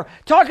prayer,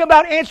 talking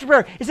about answered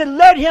prayer, it said,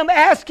 "Let him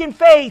ask in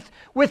faith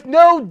with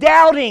no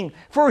doubting,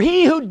 for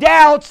he who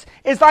doubts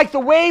is like the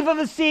wave of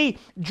the sea,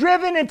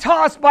 driven and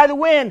tossed by the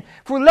wind.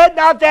 For let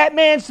not that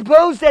man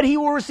suppose that he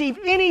will receive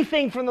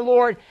anything from the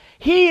Lord.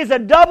 He is a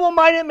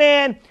double-minded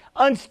man,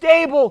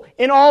 unstable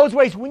in all his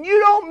ways." When you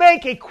don't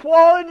make a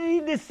quality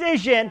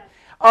decision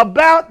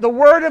about the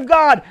Word of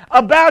God,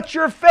 about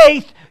your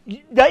faith,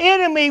 the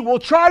enemy will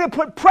try to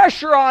put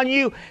pressure on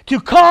you to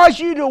cause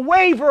you to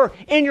waver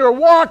in your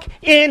walk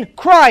in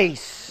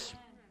Christ.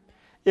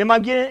 Am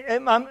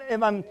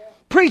I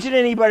preaching to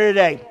anybody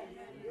today?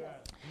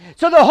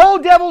 So the whole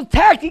devil's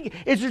tactic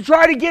is to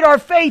try to get our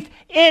faith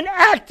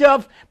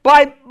inactive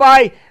by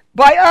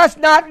us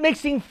not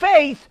mixing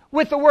faith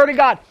with the Word of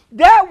God.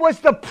 That was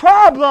the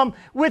problem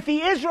with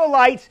the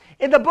Israelites.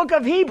 In the book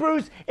of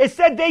Hebrews, it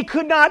said they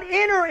could not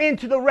enter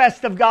into the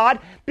rest of God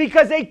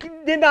because they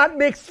did not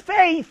mix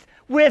faith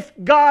with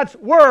God's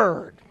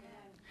Word.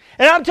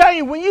 And I'm telling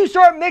you, when you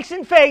start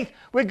mixing faith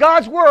with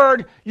God's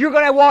Word, you're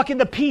going to walk in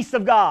the peace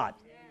of God.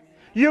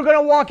 You're going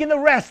to walk in the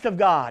rest of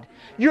God.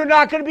 You're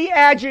not going to be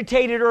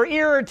agitated or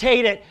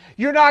irritated.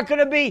 You're not going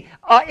to be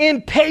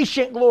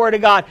impatient, glory to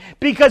God,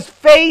 because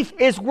faith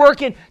is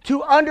working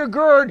to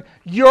undergird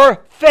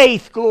your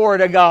faith, glory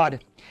to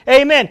God.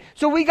 Amen.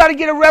 So we got to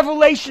get a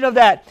revelation of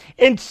that.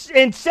 In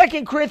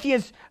 2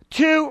 Corinthians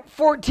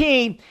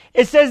 2:14,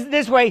 it says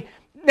this way,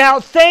 "Now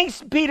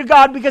thanks be to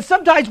God," because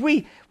sometimes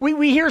we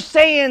hear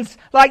sayings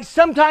like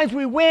sometimes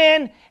we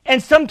win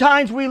and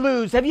sometimes we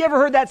lose. Have you ever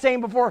heard that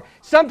saying before?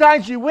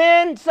 Sometimes you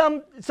win,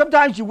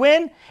 sometimes you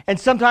win, and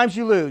sometimes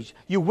you lose.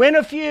 You win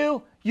a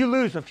few, you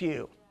lose a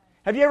few.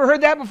 Have you ever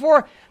heard that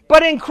before?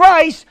 But in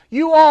Christ,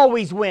 you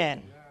always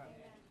win.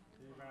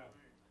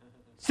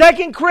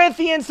 2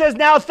 Corinthians says,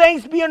 "Now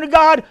thanks be unto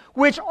God,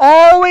 which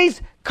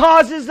always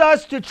causes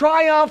us to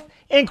triumph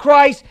in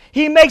Christ.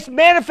 He makes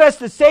manifest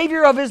the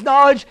Savior of His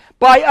knowledge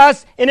by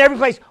us in every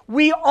place.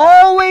 We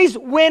always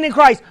win in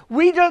Christ.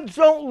 We just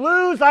don't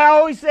lose. I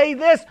always say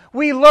this,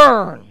 we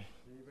learn.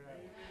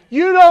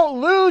 You don't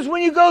lose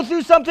when you go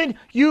through something,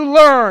 you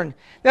learn.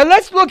 Now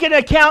let's look at an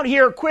account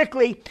here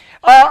quickly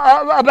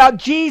about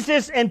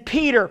Jesus and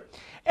Peter.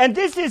 And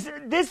this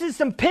is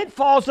some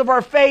pitfalls of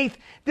our faith.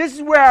 This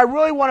is where I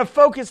really want to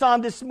focus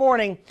on this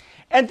morning.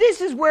 And this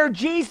is where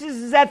Jesus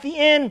is at the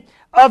end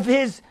of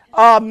His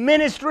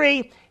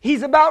ministry.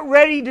 He's about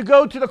ready to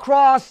go to the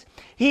cross.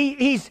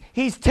 He's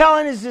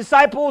telling His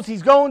disciples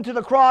He's going to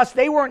the cross.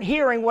 They weren't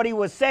hearing what He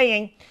was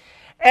saying.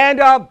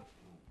 And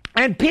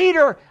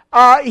Peter,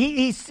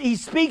 he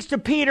speaks to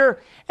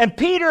Peter. And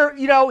Peter,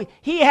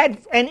 he had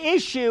an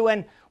issue.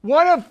 And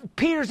one of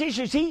Peter's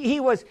issues, he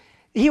was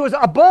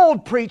a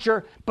bold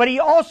preacher, but he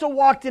also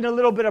walked in a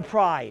little bit of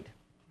pride.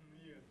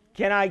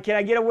 Can I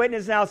get a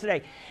witness now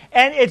today?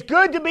 And it's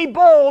good to be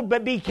bold,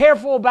 but be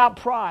careful about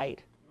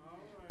pride.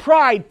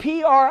 Pride,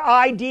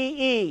 Pride.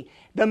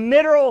 The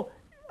middle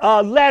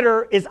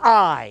letter is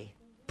I.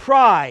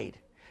 Pride.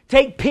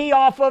 Take P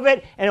off of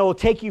it, and it will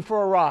take you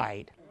for a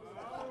ride.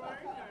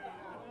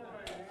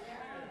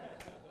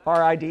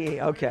 Ride,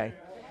 okay.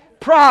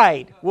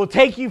 Pride will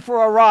take you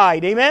for a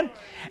ride, amen?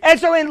 And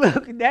so in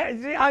Luke,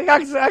 I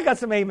got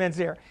some amens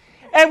here.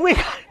 And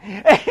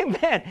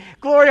amen,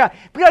 glory to God.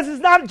 Because it's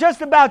not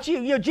just about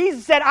you.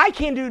 Jesus said, I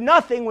can do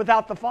nothing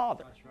without the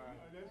Father.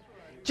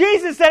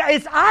 Jesus said,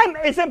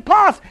 it's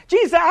impossible.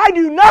 Jesus said, I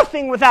do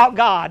nothing without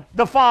God,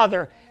 the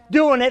Father,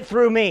 doing it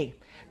through me.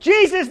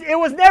 Jesus, it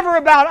was never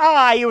about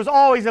I, it was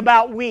always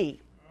about we.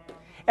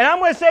 And I'm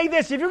going to say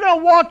this, if you're going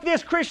to walk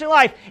this Christian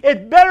life,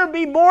 it better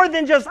be more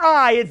than just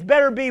I, it's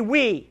better be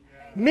we.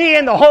 Me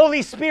and the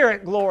Holy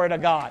Spirit, glory to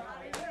God.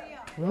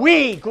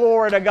 We,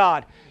 glory to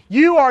God.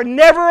 You are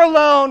never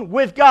alone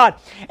with God.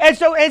 And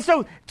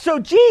so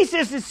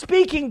Jesus is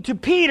speaking to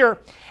Peter.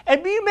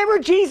 And you remember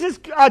Jesus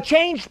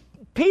changed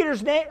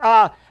Peter's name,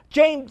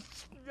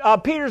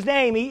 Peter's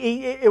name.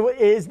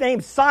 His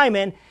name's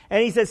Simon.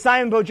 And he said,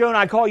 Simon Bar-Jonah,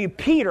 I call you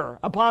Peter.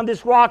 Upon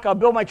this rock I'll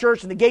build my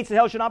church, and the gates of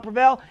hell shall not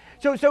prevail.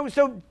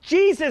 So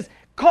Jesus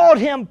called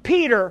him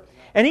Peter,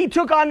 and he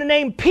took on the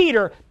name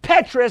Peter.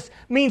 Petrus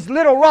means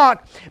little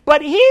rock.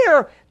 But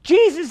here,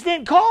 Jesus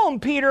didn't call him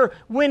Peter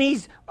when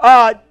he's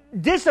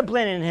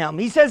disciplining him.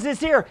 He says this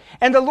here,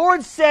 and the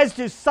Lord says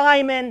to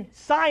Simon,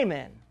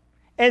 Simon,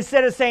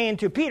 instead of saying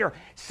to Peter.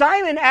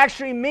 Simon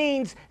actually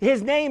means,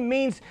 his name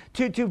means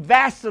to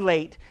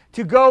vacillate,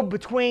 to go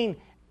between,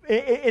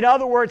 in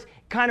other words,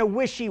 kind of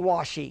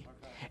wishy-washy.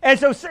 And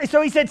so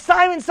he said,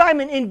 Simon,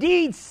 Simon,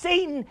 indeed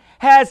Satan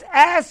has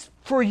asked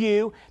for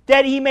you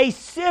that he may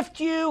sift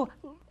you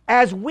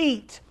as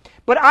wheat.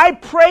 But I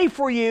pray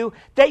for you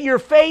that your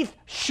faith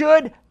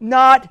should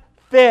not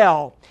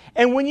fail.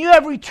 And when you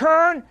have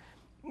returned,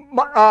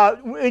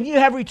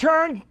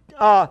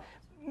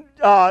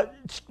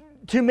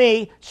 to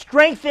me,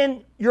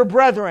 strengthen your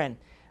brethren.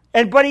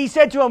 But he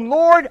said to him,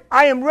 Lord,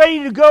 I am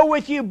ready to go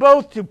with you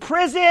both to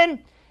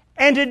prison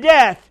and to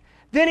death.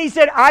 Then he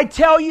said, I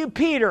tell you,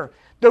 Peter,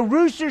 the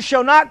rooster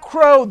shall not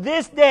crow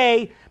this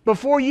day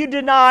before you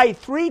deny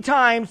 3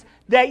 times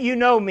that you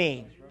know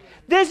me.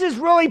 This is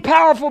really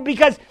powerful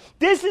because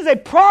this is a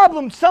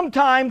problem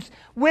sometimes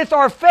with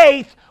our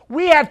faith.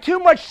 We have too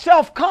much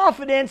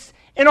self-confidence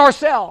in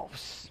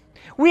ourselves.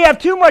 We have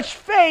too much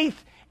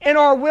faith in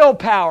our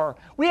willpower.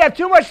 We have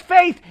too much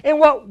faith in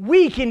what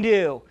we can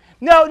do.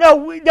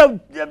 No,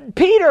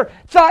 Peter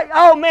thought,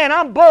 oh man,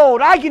 I'm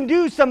bold. I can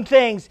do some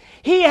things.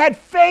 He had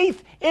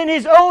faith in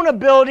his own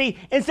ability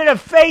instead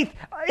of faith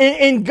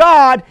in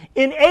God,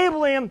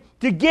 enabling him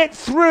to get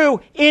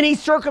through any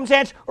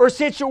circumstance or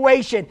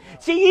situation.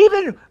 See,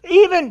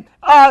 even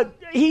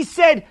he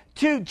said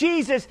to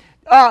Jesus,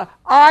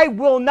 I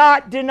will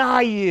not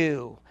deny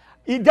you.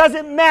 It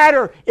doesn't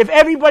matter if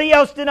everybody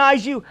else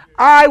denies you,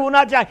 I will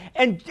not deny.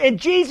 And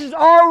Jesus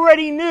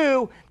already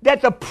knew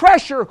that the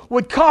pressure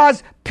would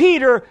cause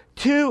Peter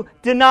to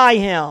deny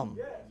him.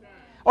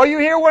 Are you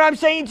hearing what I'm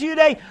saying to you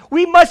today?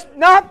 We must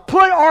not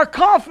put our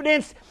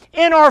confidence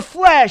in our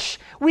flesh.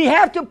 We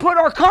have to put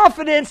our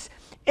confidence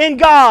in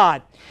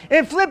God.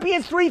 In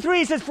Philippians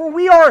 3:3 it says, for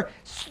we are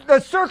the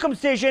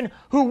circumcision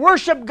who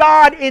worship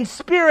God in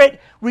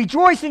spirit,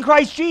 rejoice in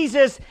Christ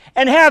Jesus,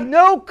 and have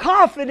no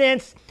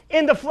confidence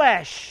in the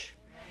flesh.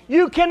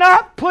 You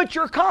cannot put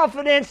your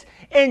confidence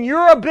in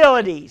your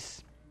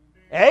abilities.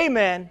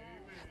 Amen.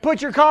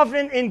 Put your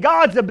confidence in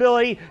God's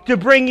ability to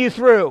bring you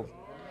through.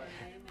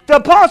 The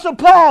Apostle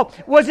Paul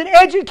was an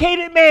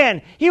educated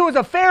man. He was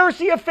a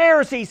Pharisee of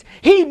Pharisees.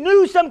 He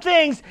knew some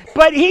things,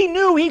 but he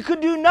knew he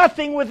could do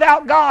nothing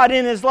without God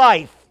in his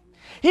life.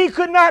 He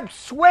could not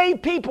sway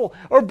people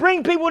or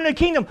bring people into the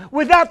kingdom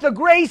without the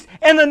grace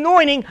and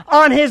anointing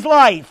on his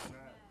life.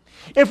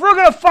 if we're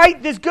going to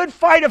fight this good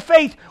fight of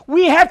faith,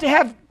 we have to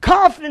have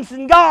confidence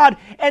in God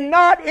and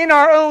not in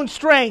our own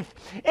strength.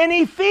 In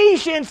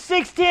Ephesians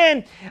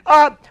 6:10,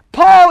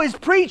 Paul is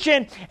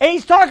preaching, and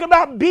he's talking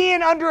about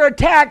being under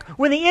attack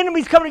when the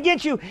enemy's coming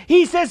against you.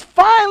 He says,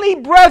 finally,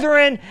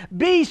 brethren,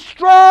 be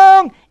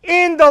strong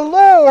in the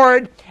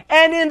Lord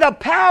and in the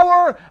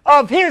power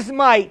of His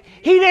might.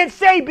 He didn't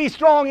say be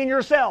strong in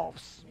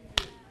yourselves.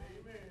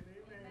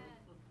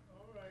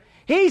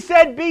 He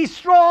said be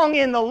strong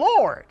in the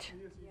Lord.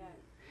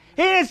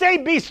 He didn't say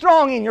be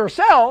strong in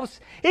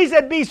yourselves. He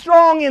said be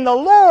strong in the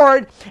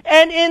Lord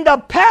and in the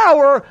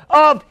power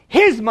of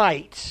His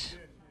might.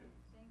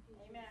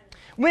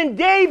 When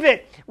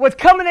David was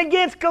coming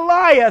against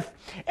Goliath,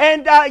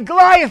 and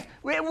Goliath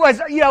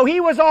was, he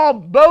was all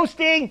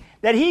boasting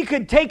that he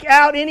could take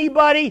out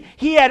anybody.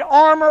 He had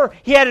armor.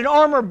 He had an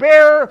armor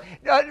bearer.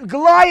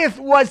 Goliath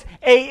was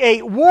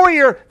a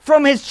warrior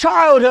from his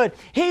childhood.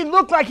 He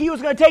looked like he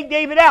was going to take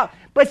David out.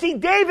 But see,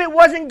 David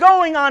wasn't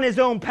going on his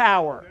own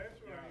power.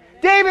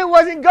 David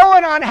wasn't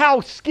going on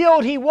how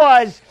skilled he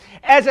was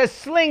as a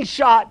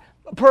slingshot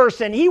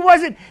person. He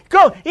wasn't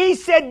go. He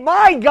said,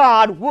 my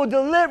God will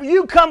deliver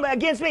you. Come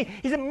against me.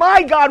 He said,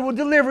 my God will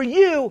deliver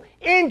you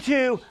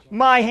into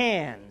my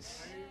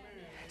hands.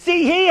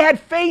 See, he had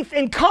faith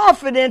and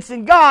confidence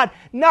in God,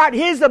 not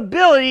his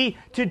ability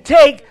to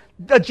take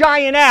the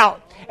giant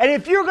out. And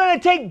if you're going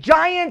to take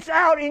giants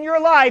out in your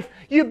life,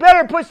 you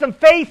better put some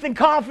faith and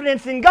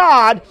confidence in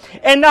God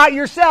and not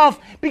yourself.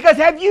 Because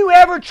have you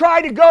ever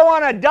tried to go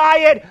on a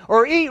diet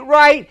or eat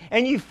right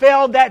and you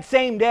failed that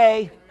same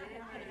day?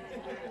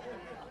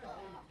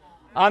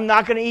 I'm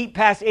not going to eat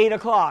past 8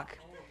 o'clock.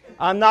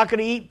 I'm not going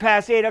to eat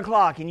past 8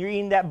 o'clock. And you're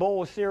eating that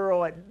bowl of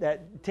cereal at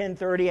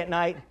 10:30 at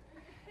night.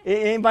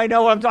 Anybody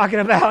know what I'm talking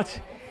about?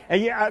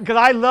 Because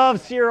I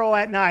love cereal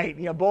at night.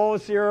 Bowl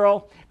of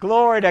cereal.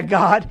 Glory to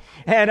God.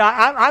 And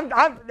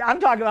I'm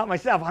talking about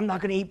myself. I'm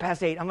not going to eat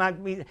past 8. I'm not.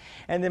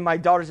 And then my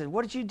daughter said,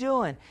 "What are you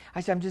doing?"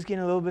 I said, "I'm just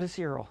getting a little bit of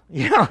cereal.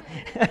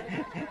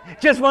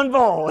 Just one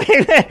bowl."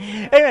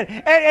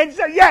 Amen. And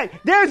so,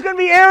 there's going to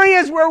be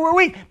areas where we're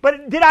weak.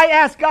 But did I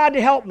ask God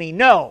to help me?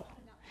 No.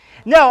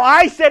 No,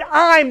 I said,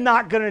 I'm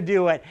not going to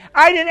do it.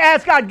 I didn't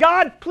ask God,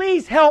 God,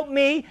 please help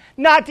me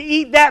not to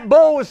eat that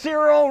bowl of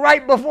cereal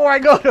right before I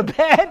go to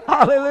bed.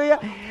 Hallelujah.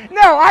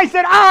 No, I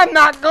said, I'm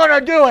not going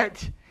to do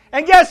it.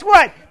 And guess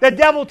what? The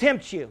devil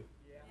tempts you.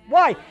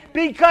 Why?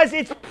 Because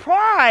it's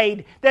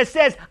pride that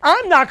says,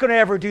 I'm not going to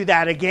ever do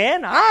that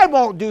again. I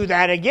won't do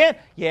that again.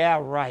 Yeah,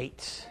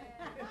 right.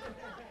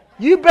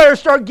 You better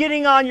start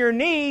getting on your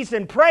knees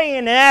and praying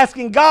and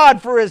asking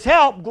God for His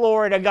help.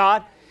 Glory to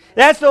God.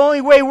 That's the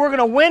only way we're going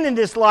to win in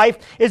this life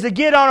is to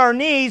get on our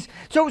knees.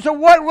 So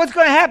what's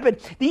going to happen?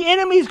 The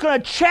enemy's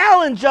going to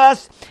challenge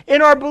us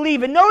in our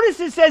belief. And notice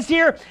it says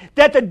here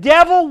that the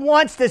devil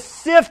wants to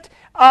sift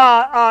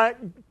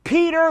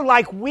Peter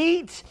like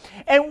wheat.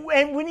 And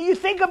when you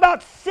think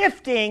about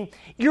sifting,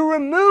 you're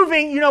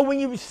removing, when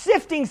you're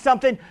sifting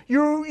something,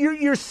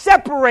 you're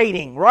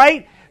separating,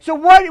 right? So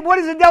what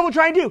is the devil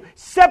trying to do?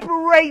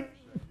 Separate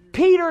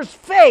Peter's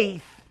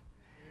faith.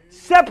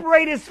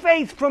 Separate his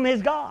faith from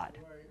his God.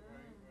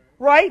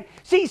 Right?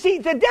 See,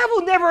 the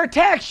devil never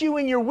attacks you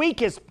in your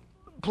weakest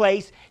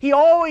place. He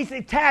always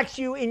attacks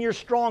you in your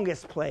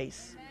strongest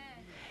place.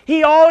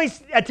 He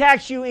always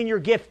attacks you in your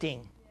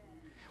gifting.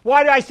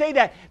 Why do I say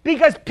that?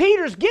 Because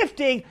Peter's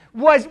gifting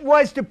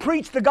was to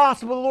preach the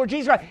gospel of the Lord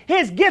Jesus Christ.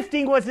 His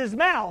gifting was his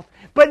mouth.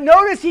 But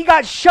notice he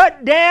got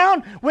shut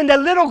down when the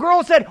little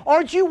girl said,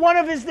 aren't you one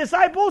of his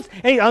disciples?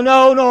 And he, oh,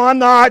 no, I'm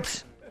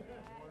not.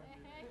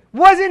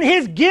 Wasn't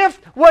his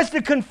gift was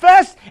to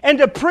confess and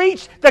to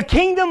preach the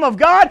kingdom of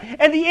God?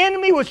 And the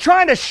enemy was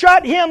trying to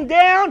shut him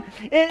down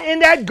in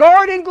that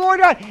garden, glory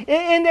to God,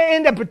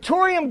 in the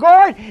Praetorium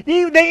Guard.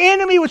 The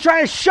enemy was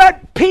trying to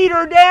shut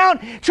Peter down,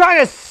 trying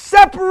to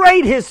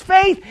separate his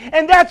faith.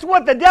 And that's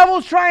what the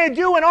devil's trying to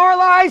do in our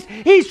lives.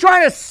 He's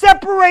trying to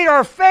separate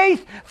our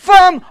faith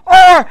from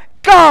our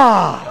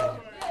God.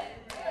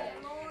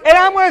 And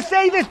I'm going to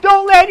say this,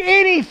 don't let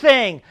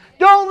anything,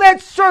 don't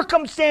let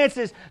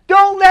circumstances,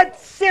 don't let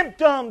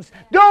symptoms,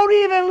 don't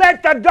even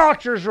let the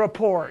doctor's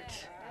report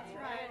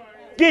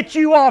get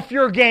you off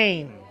your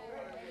game.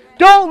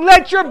 Don't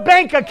let your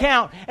bank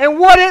account and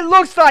what it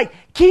looks like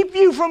keep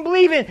you from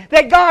believing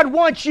that God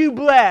wants you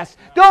blessed.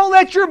 Don't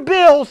let your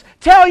bills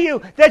tell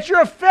you that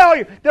you're a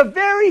failure. The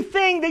very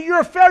thing that you're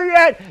a failure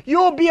at,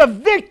 you'll be a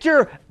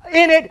victor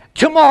in it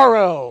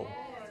tomorrow.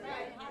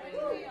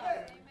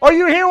 Or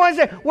you hear what I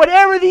say?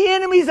 Whatever the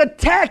enemy's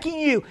attacking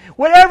you,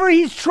 whatever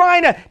he's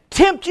trying to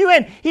tempt you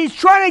in, he's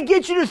trying to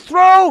get you to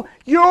throw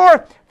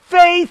your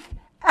faith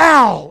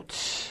out.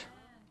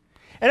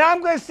 And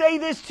I'm going to say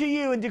this to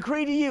you and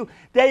decree to you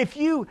that if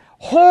you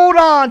hold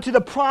on to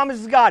the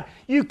promises of God,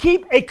 you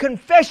keep a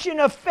confession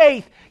of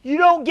faith, you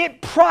don't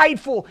get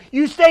prideful,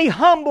 you stay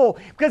humble,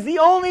 because the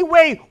only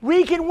way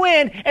we can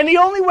win, and the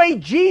only way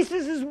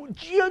Jesus is,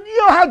 you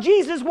know how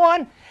Jesus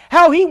won?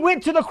 How he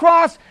went to the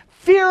cross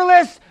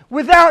fearless,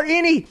 without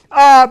any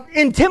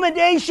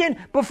intimidation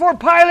before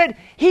Pilate.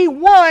 He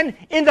won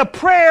in the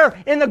prayer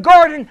in the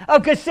Garden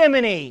of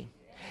Gethsemane.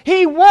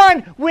 He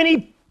won when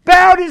he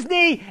bowed his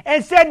knee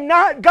and said,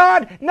 "Not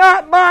God,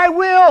 not my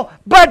will,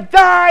 but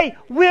thy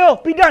will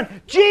be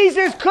done."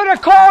 Jesus could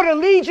have called a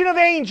legion of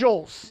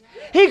angels.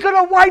 He could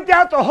have wiped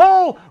out the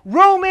whole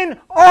Roman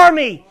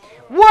army.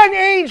 One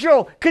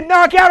angel could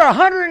knock out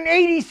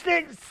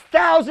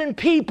 186,000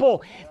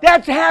 people.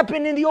 That's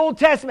happened in the Old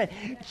Testament.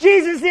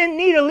 Jesus didn't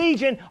need a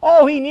legion.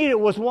 All he needed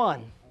was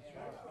one.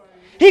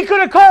 He could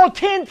have called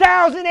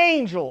 10,000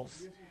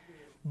 angels,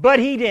 but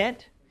he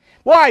didn't.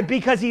 Why?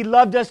 Because he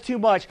loved us too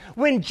much.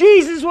 When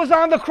Jesus was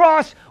on the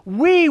cross,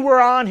 we were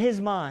on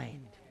his mind.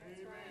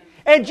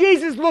 And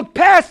Jesus looked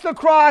past the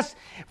cross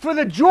for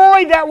the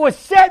joy that was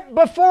set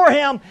before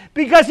him,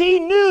 because he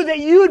knew that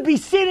you would be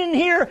sitting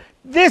here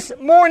this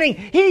morning.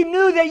 He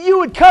knew that you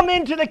would come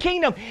into the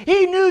kingdom.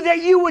 He knew that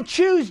you would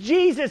choose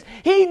Jesus.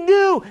 He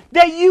knew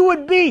that you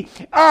would be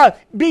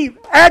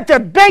at the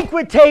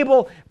banquet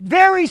table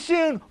very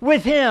soon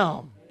with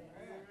him.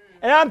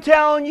 And I'm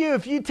telling you,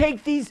 if you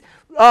take these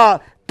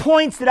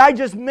points that I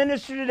just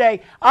ministered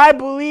today, I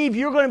believe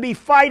you're going to be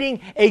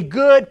fighting a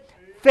good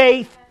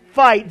faith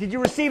fight. Did you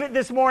receive it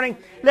this morning?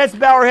 Let's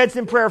bow our heads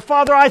in prayer.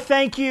 Father, I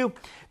thank you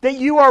that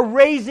you are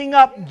raising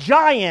up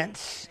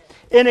giants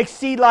in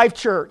Exceed Life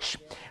Church.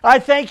 I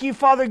thank you,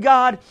 Father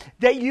God,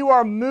 that you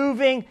are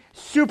moving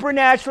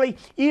supernaturally.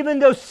 Even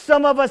though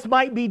some of us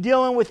might be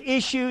dealing with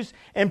issues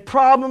and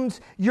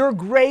problems, your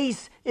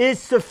grace is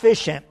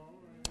sufficient.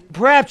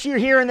 Perhaps you're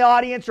here in the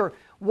audience or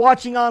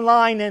watching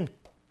online, and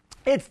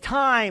it's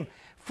time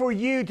for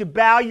you to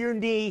bow your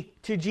knee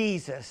to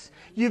Jesus.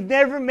 You've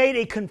never made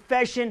a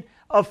confession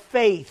of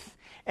faith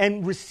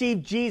and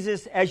received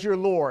Jesus as your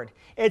Lord.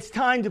 It's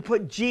time to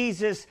put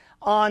Jesus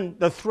on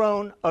the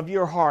throne of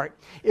your heart.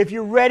 If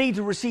you're ready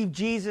to receive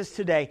Jesus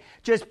today,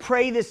 just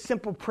pray this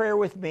simple prayer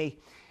with me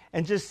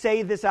and just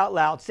say this out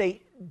loud.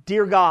 Say,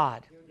 "Dear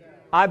God,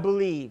 I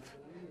believe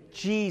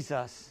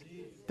Jesus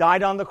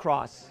died on the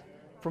cross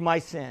for my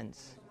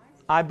sins.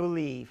 I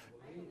believe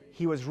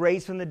he was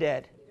raised from the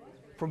dead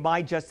for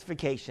my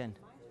justification.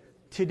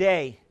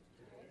 Today,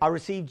 I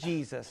receive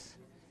Jesus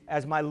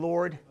as my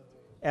Lord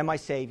and my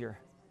Savior.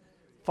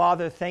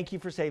 Father, thank you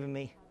for saving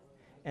me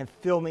and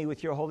fill me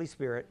with your Holy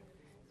Spirit.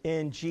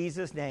 In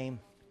Jesus' name,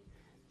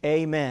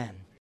 amen."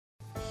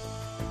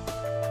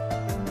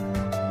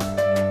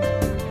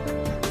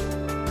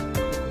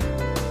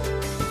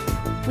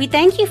 We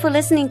thank you for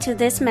listening to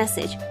this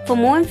message. For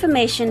more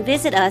information,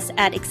 visit us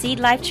at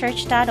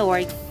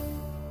exceedlifechurch.org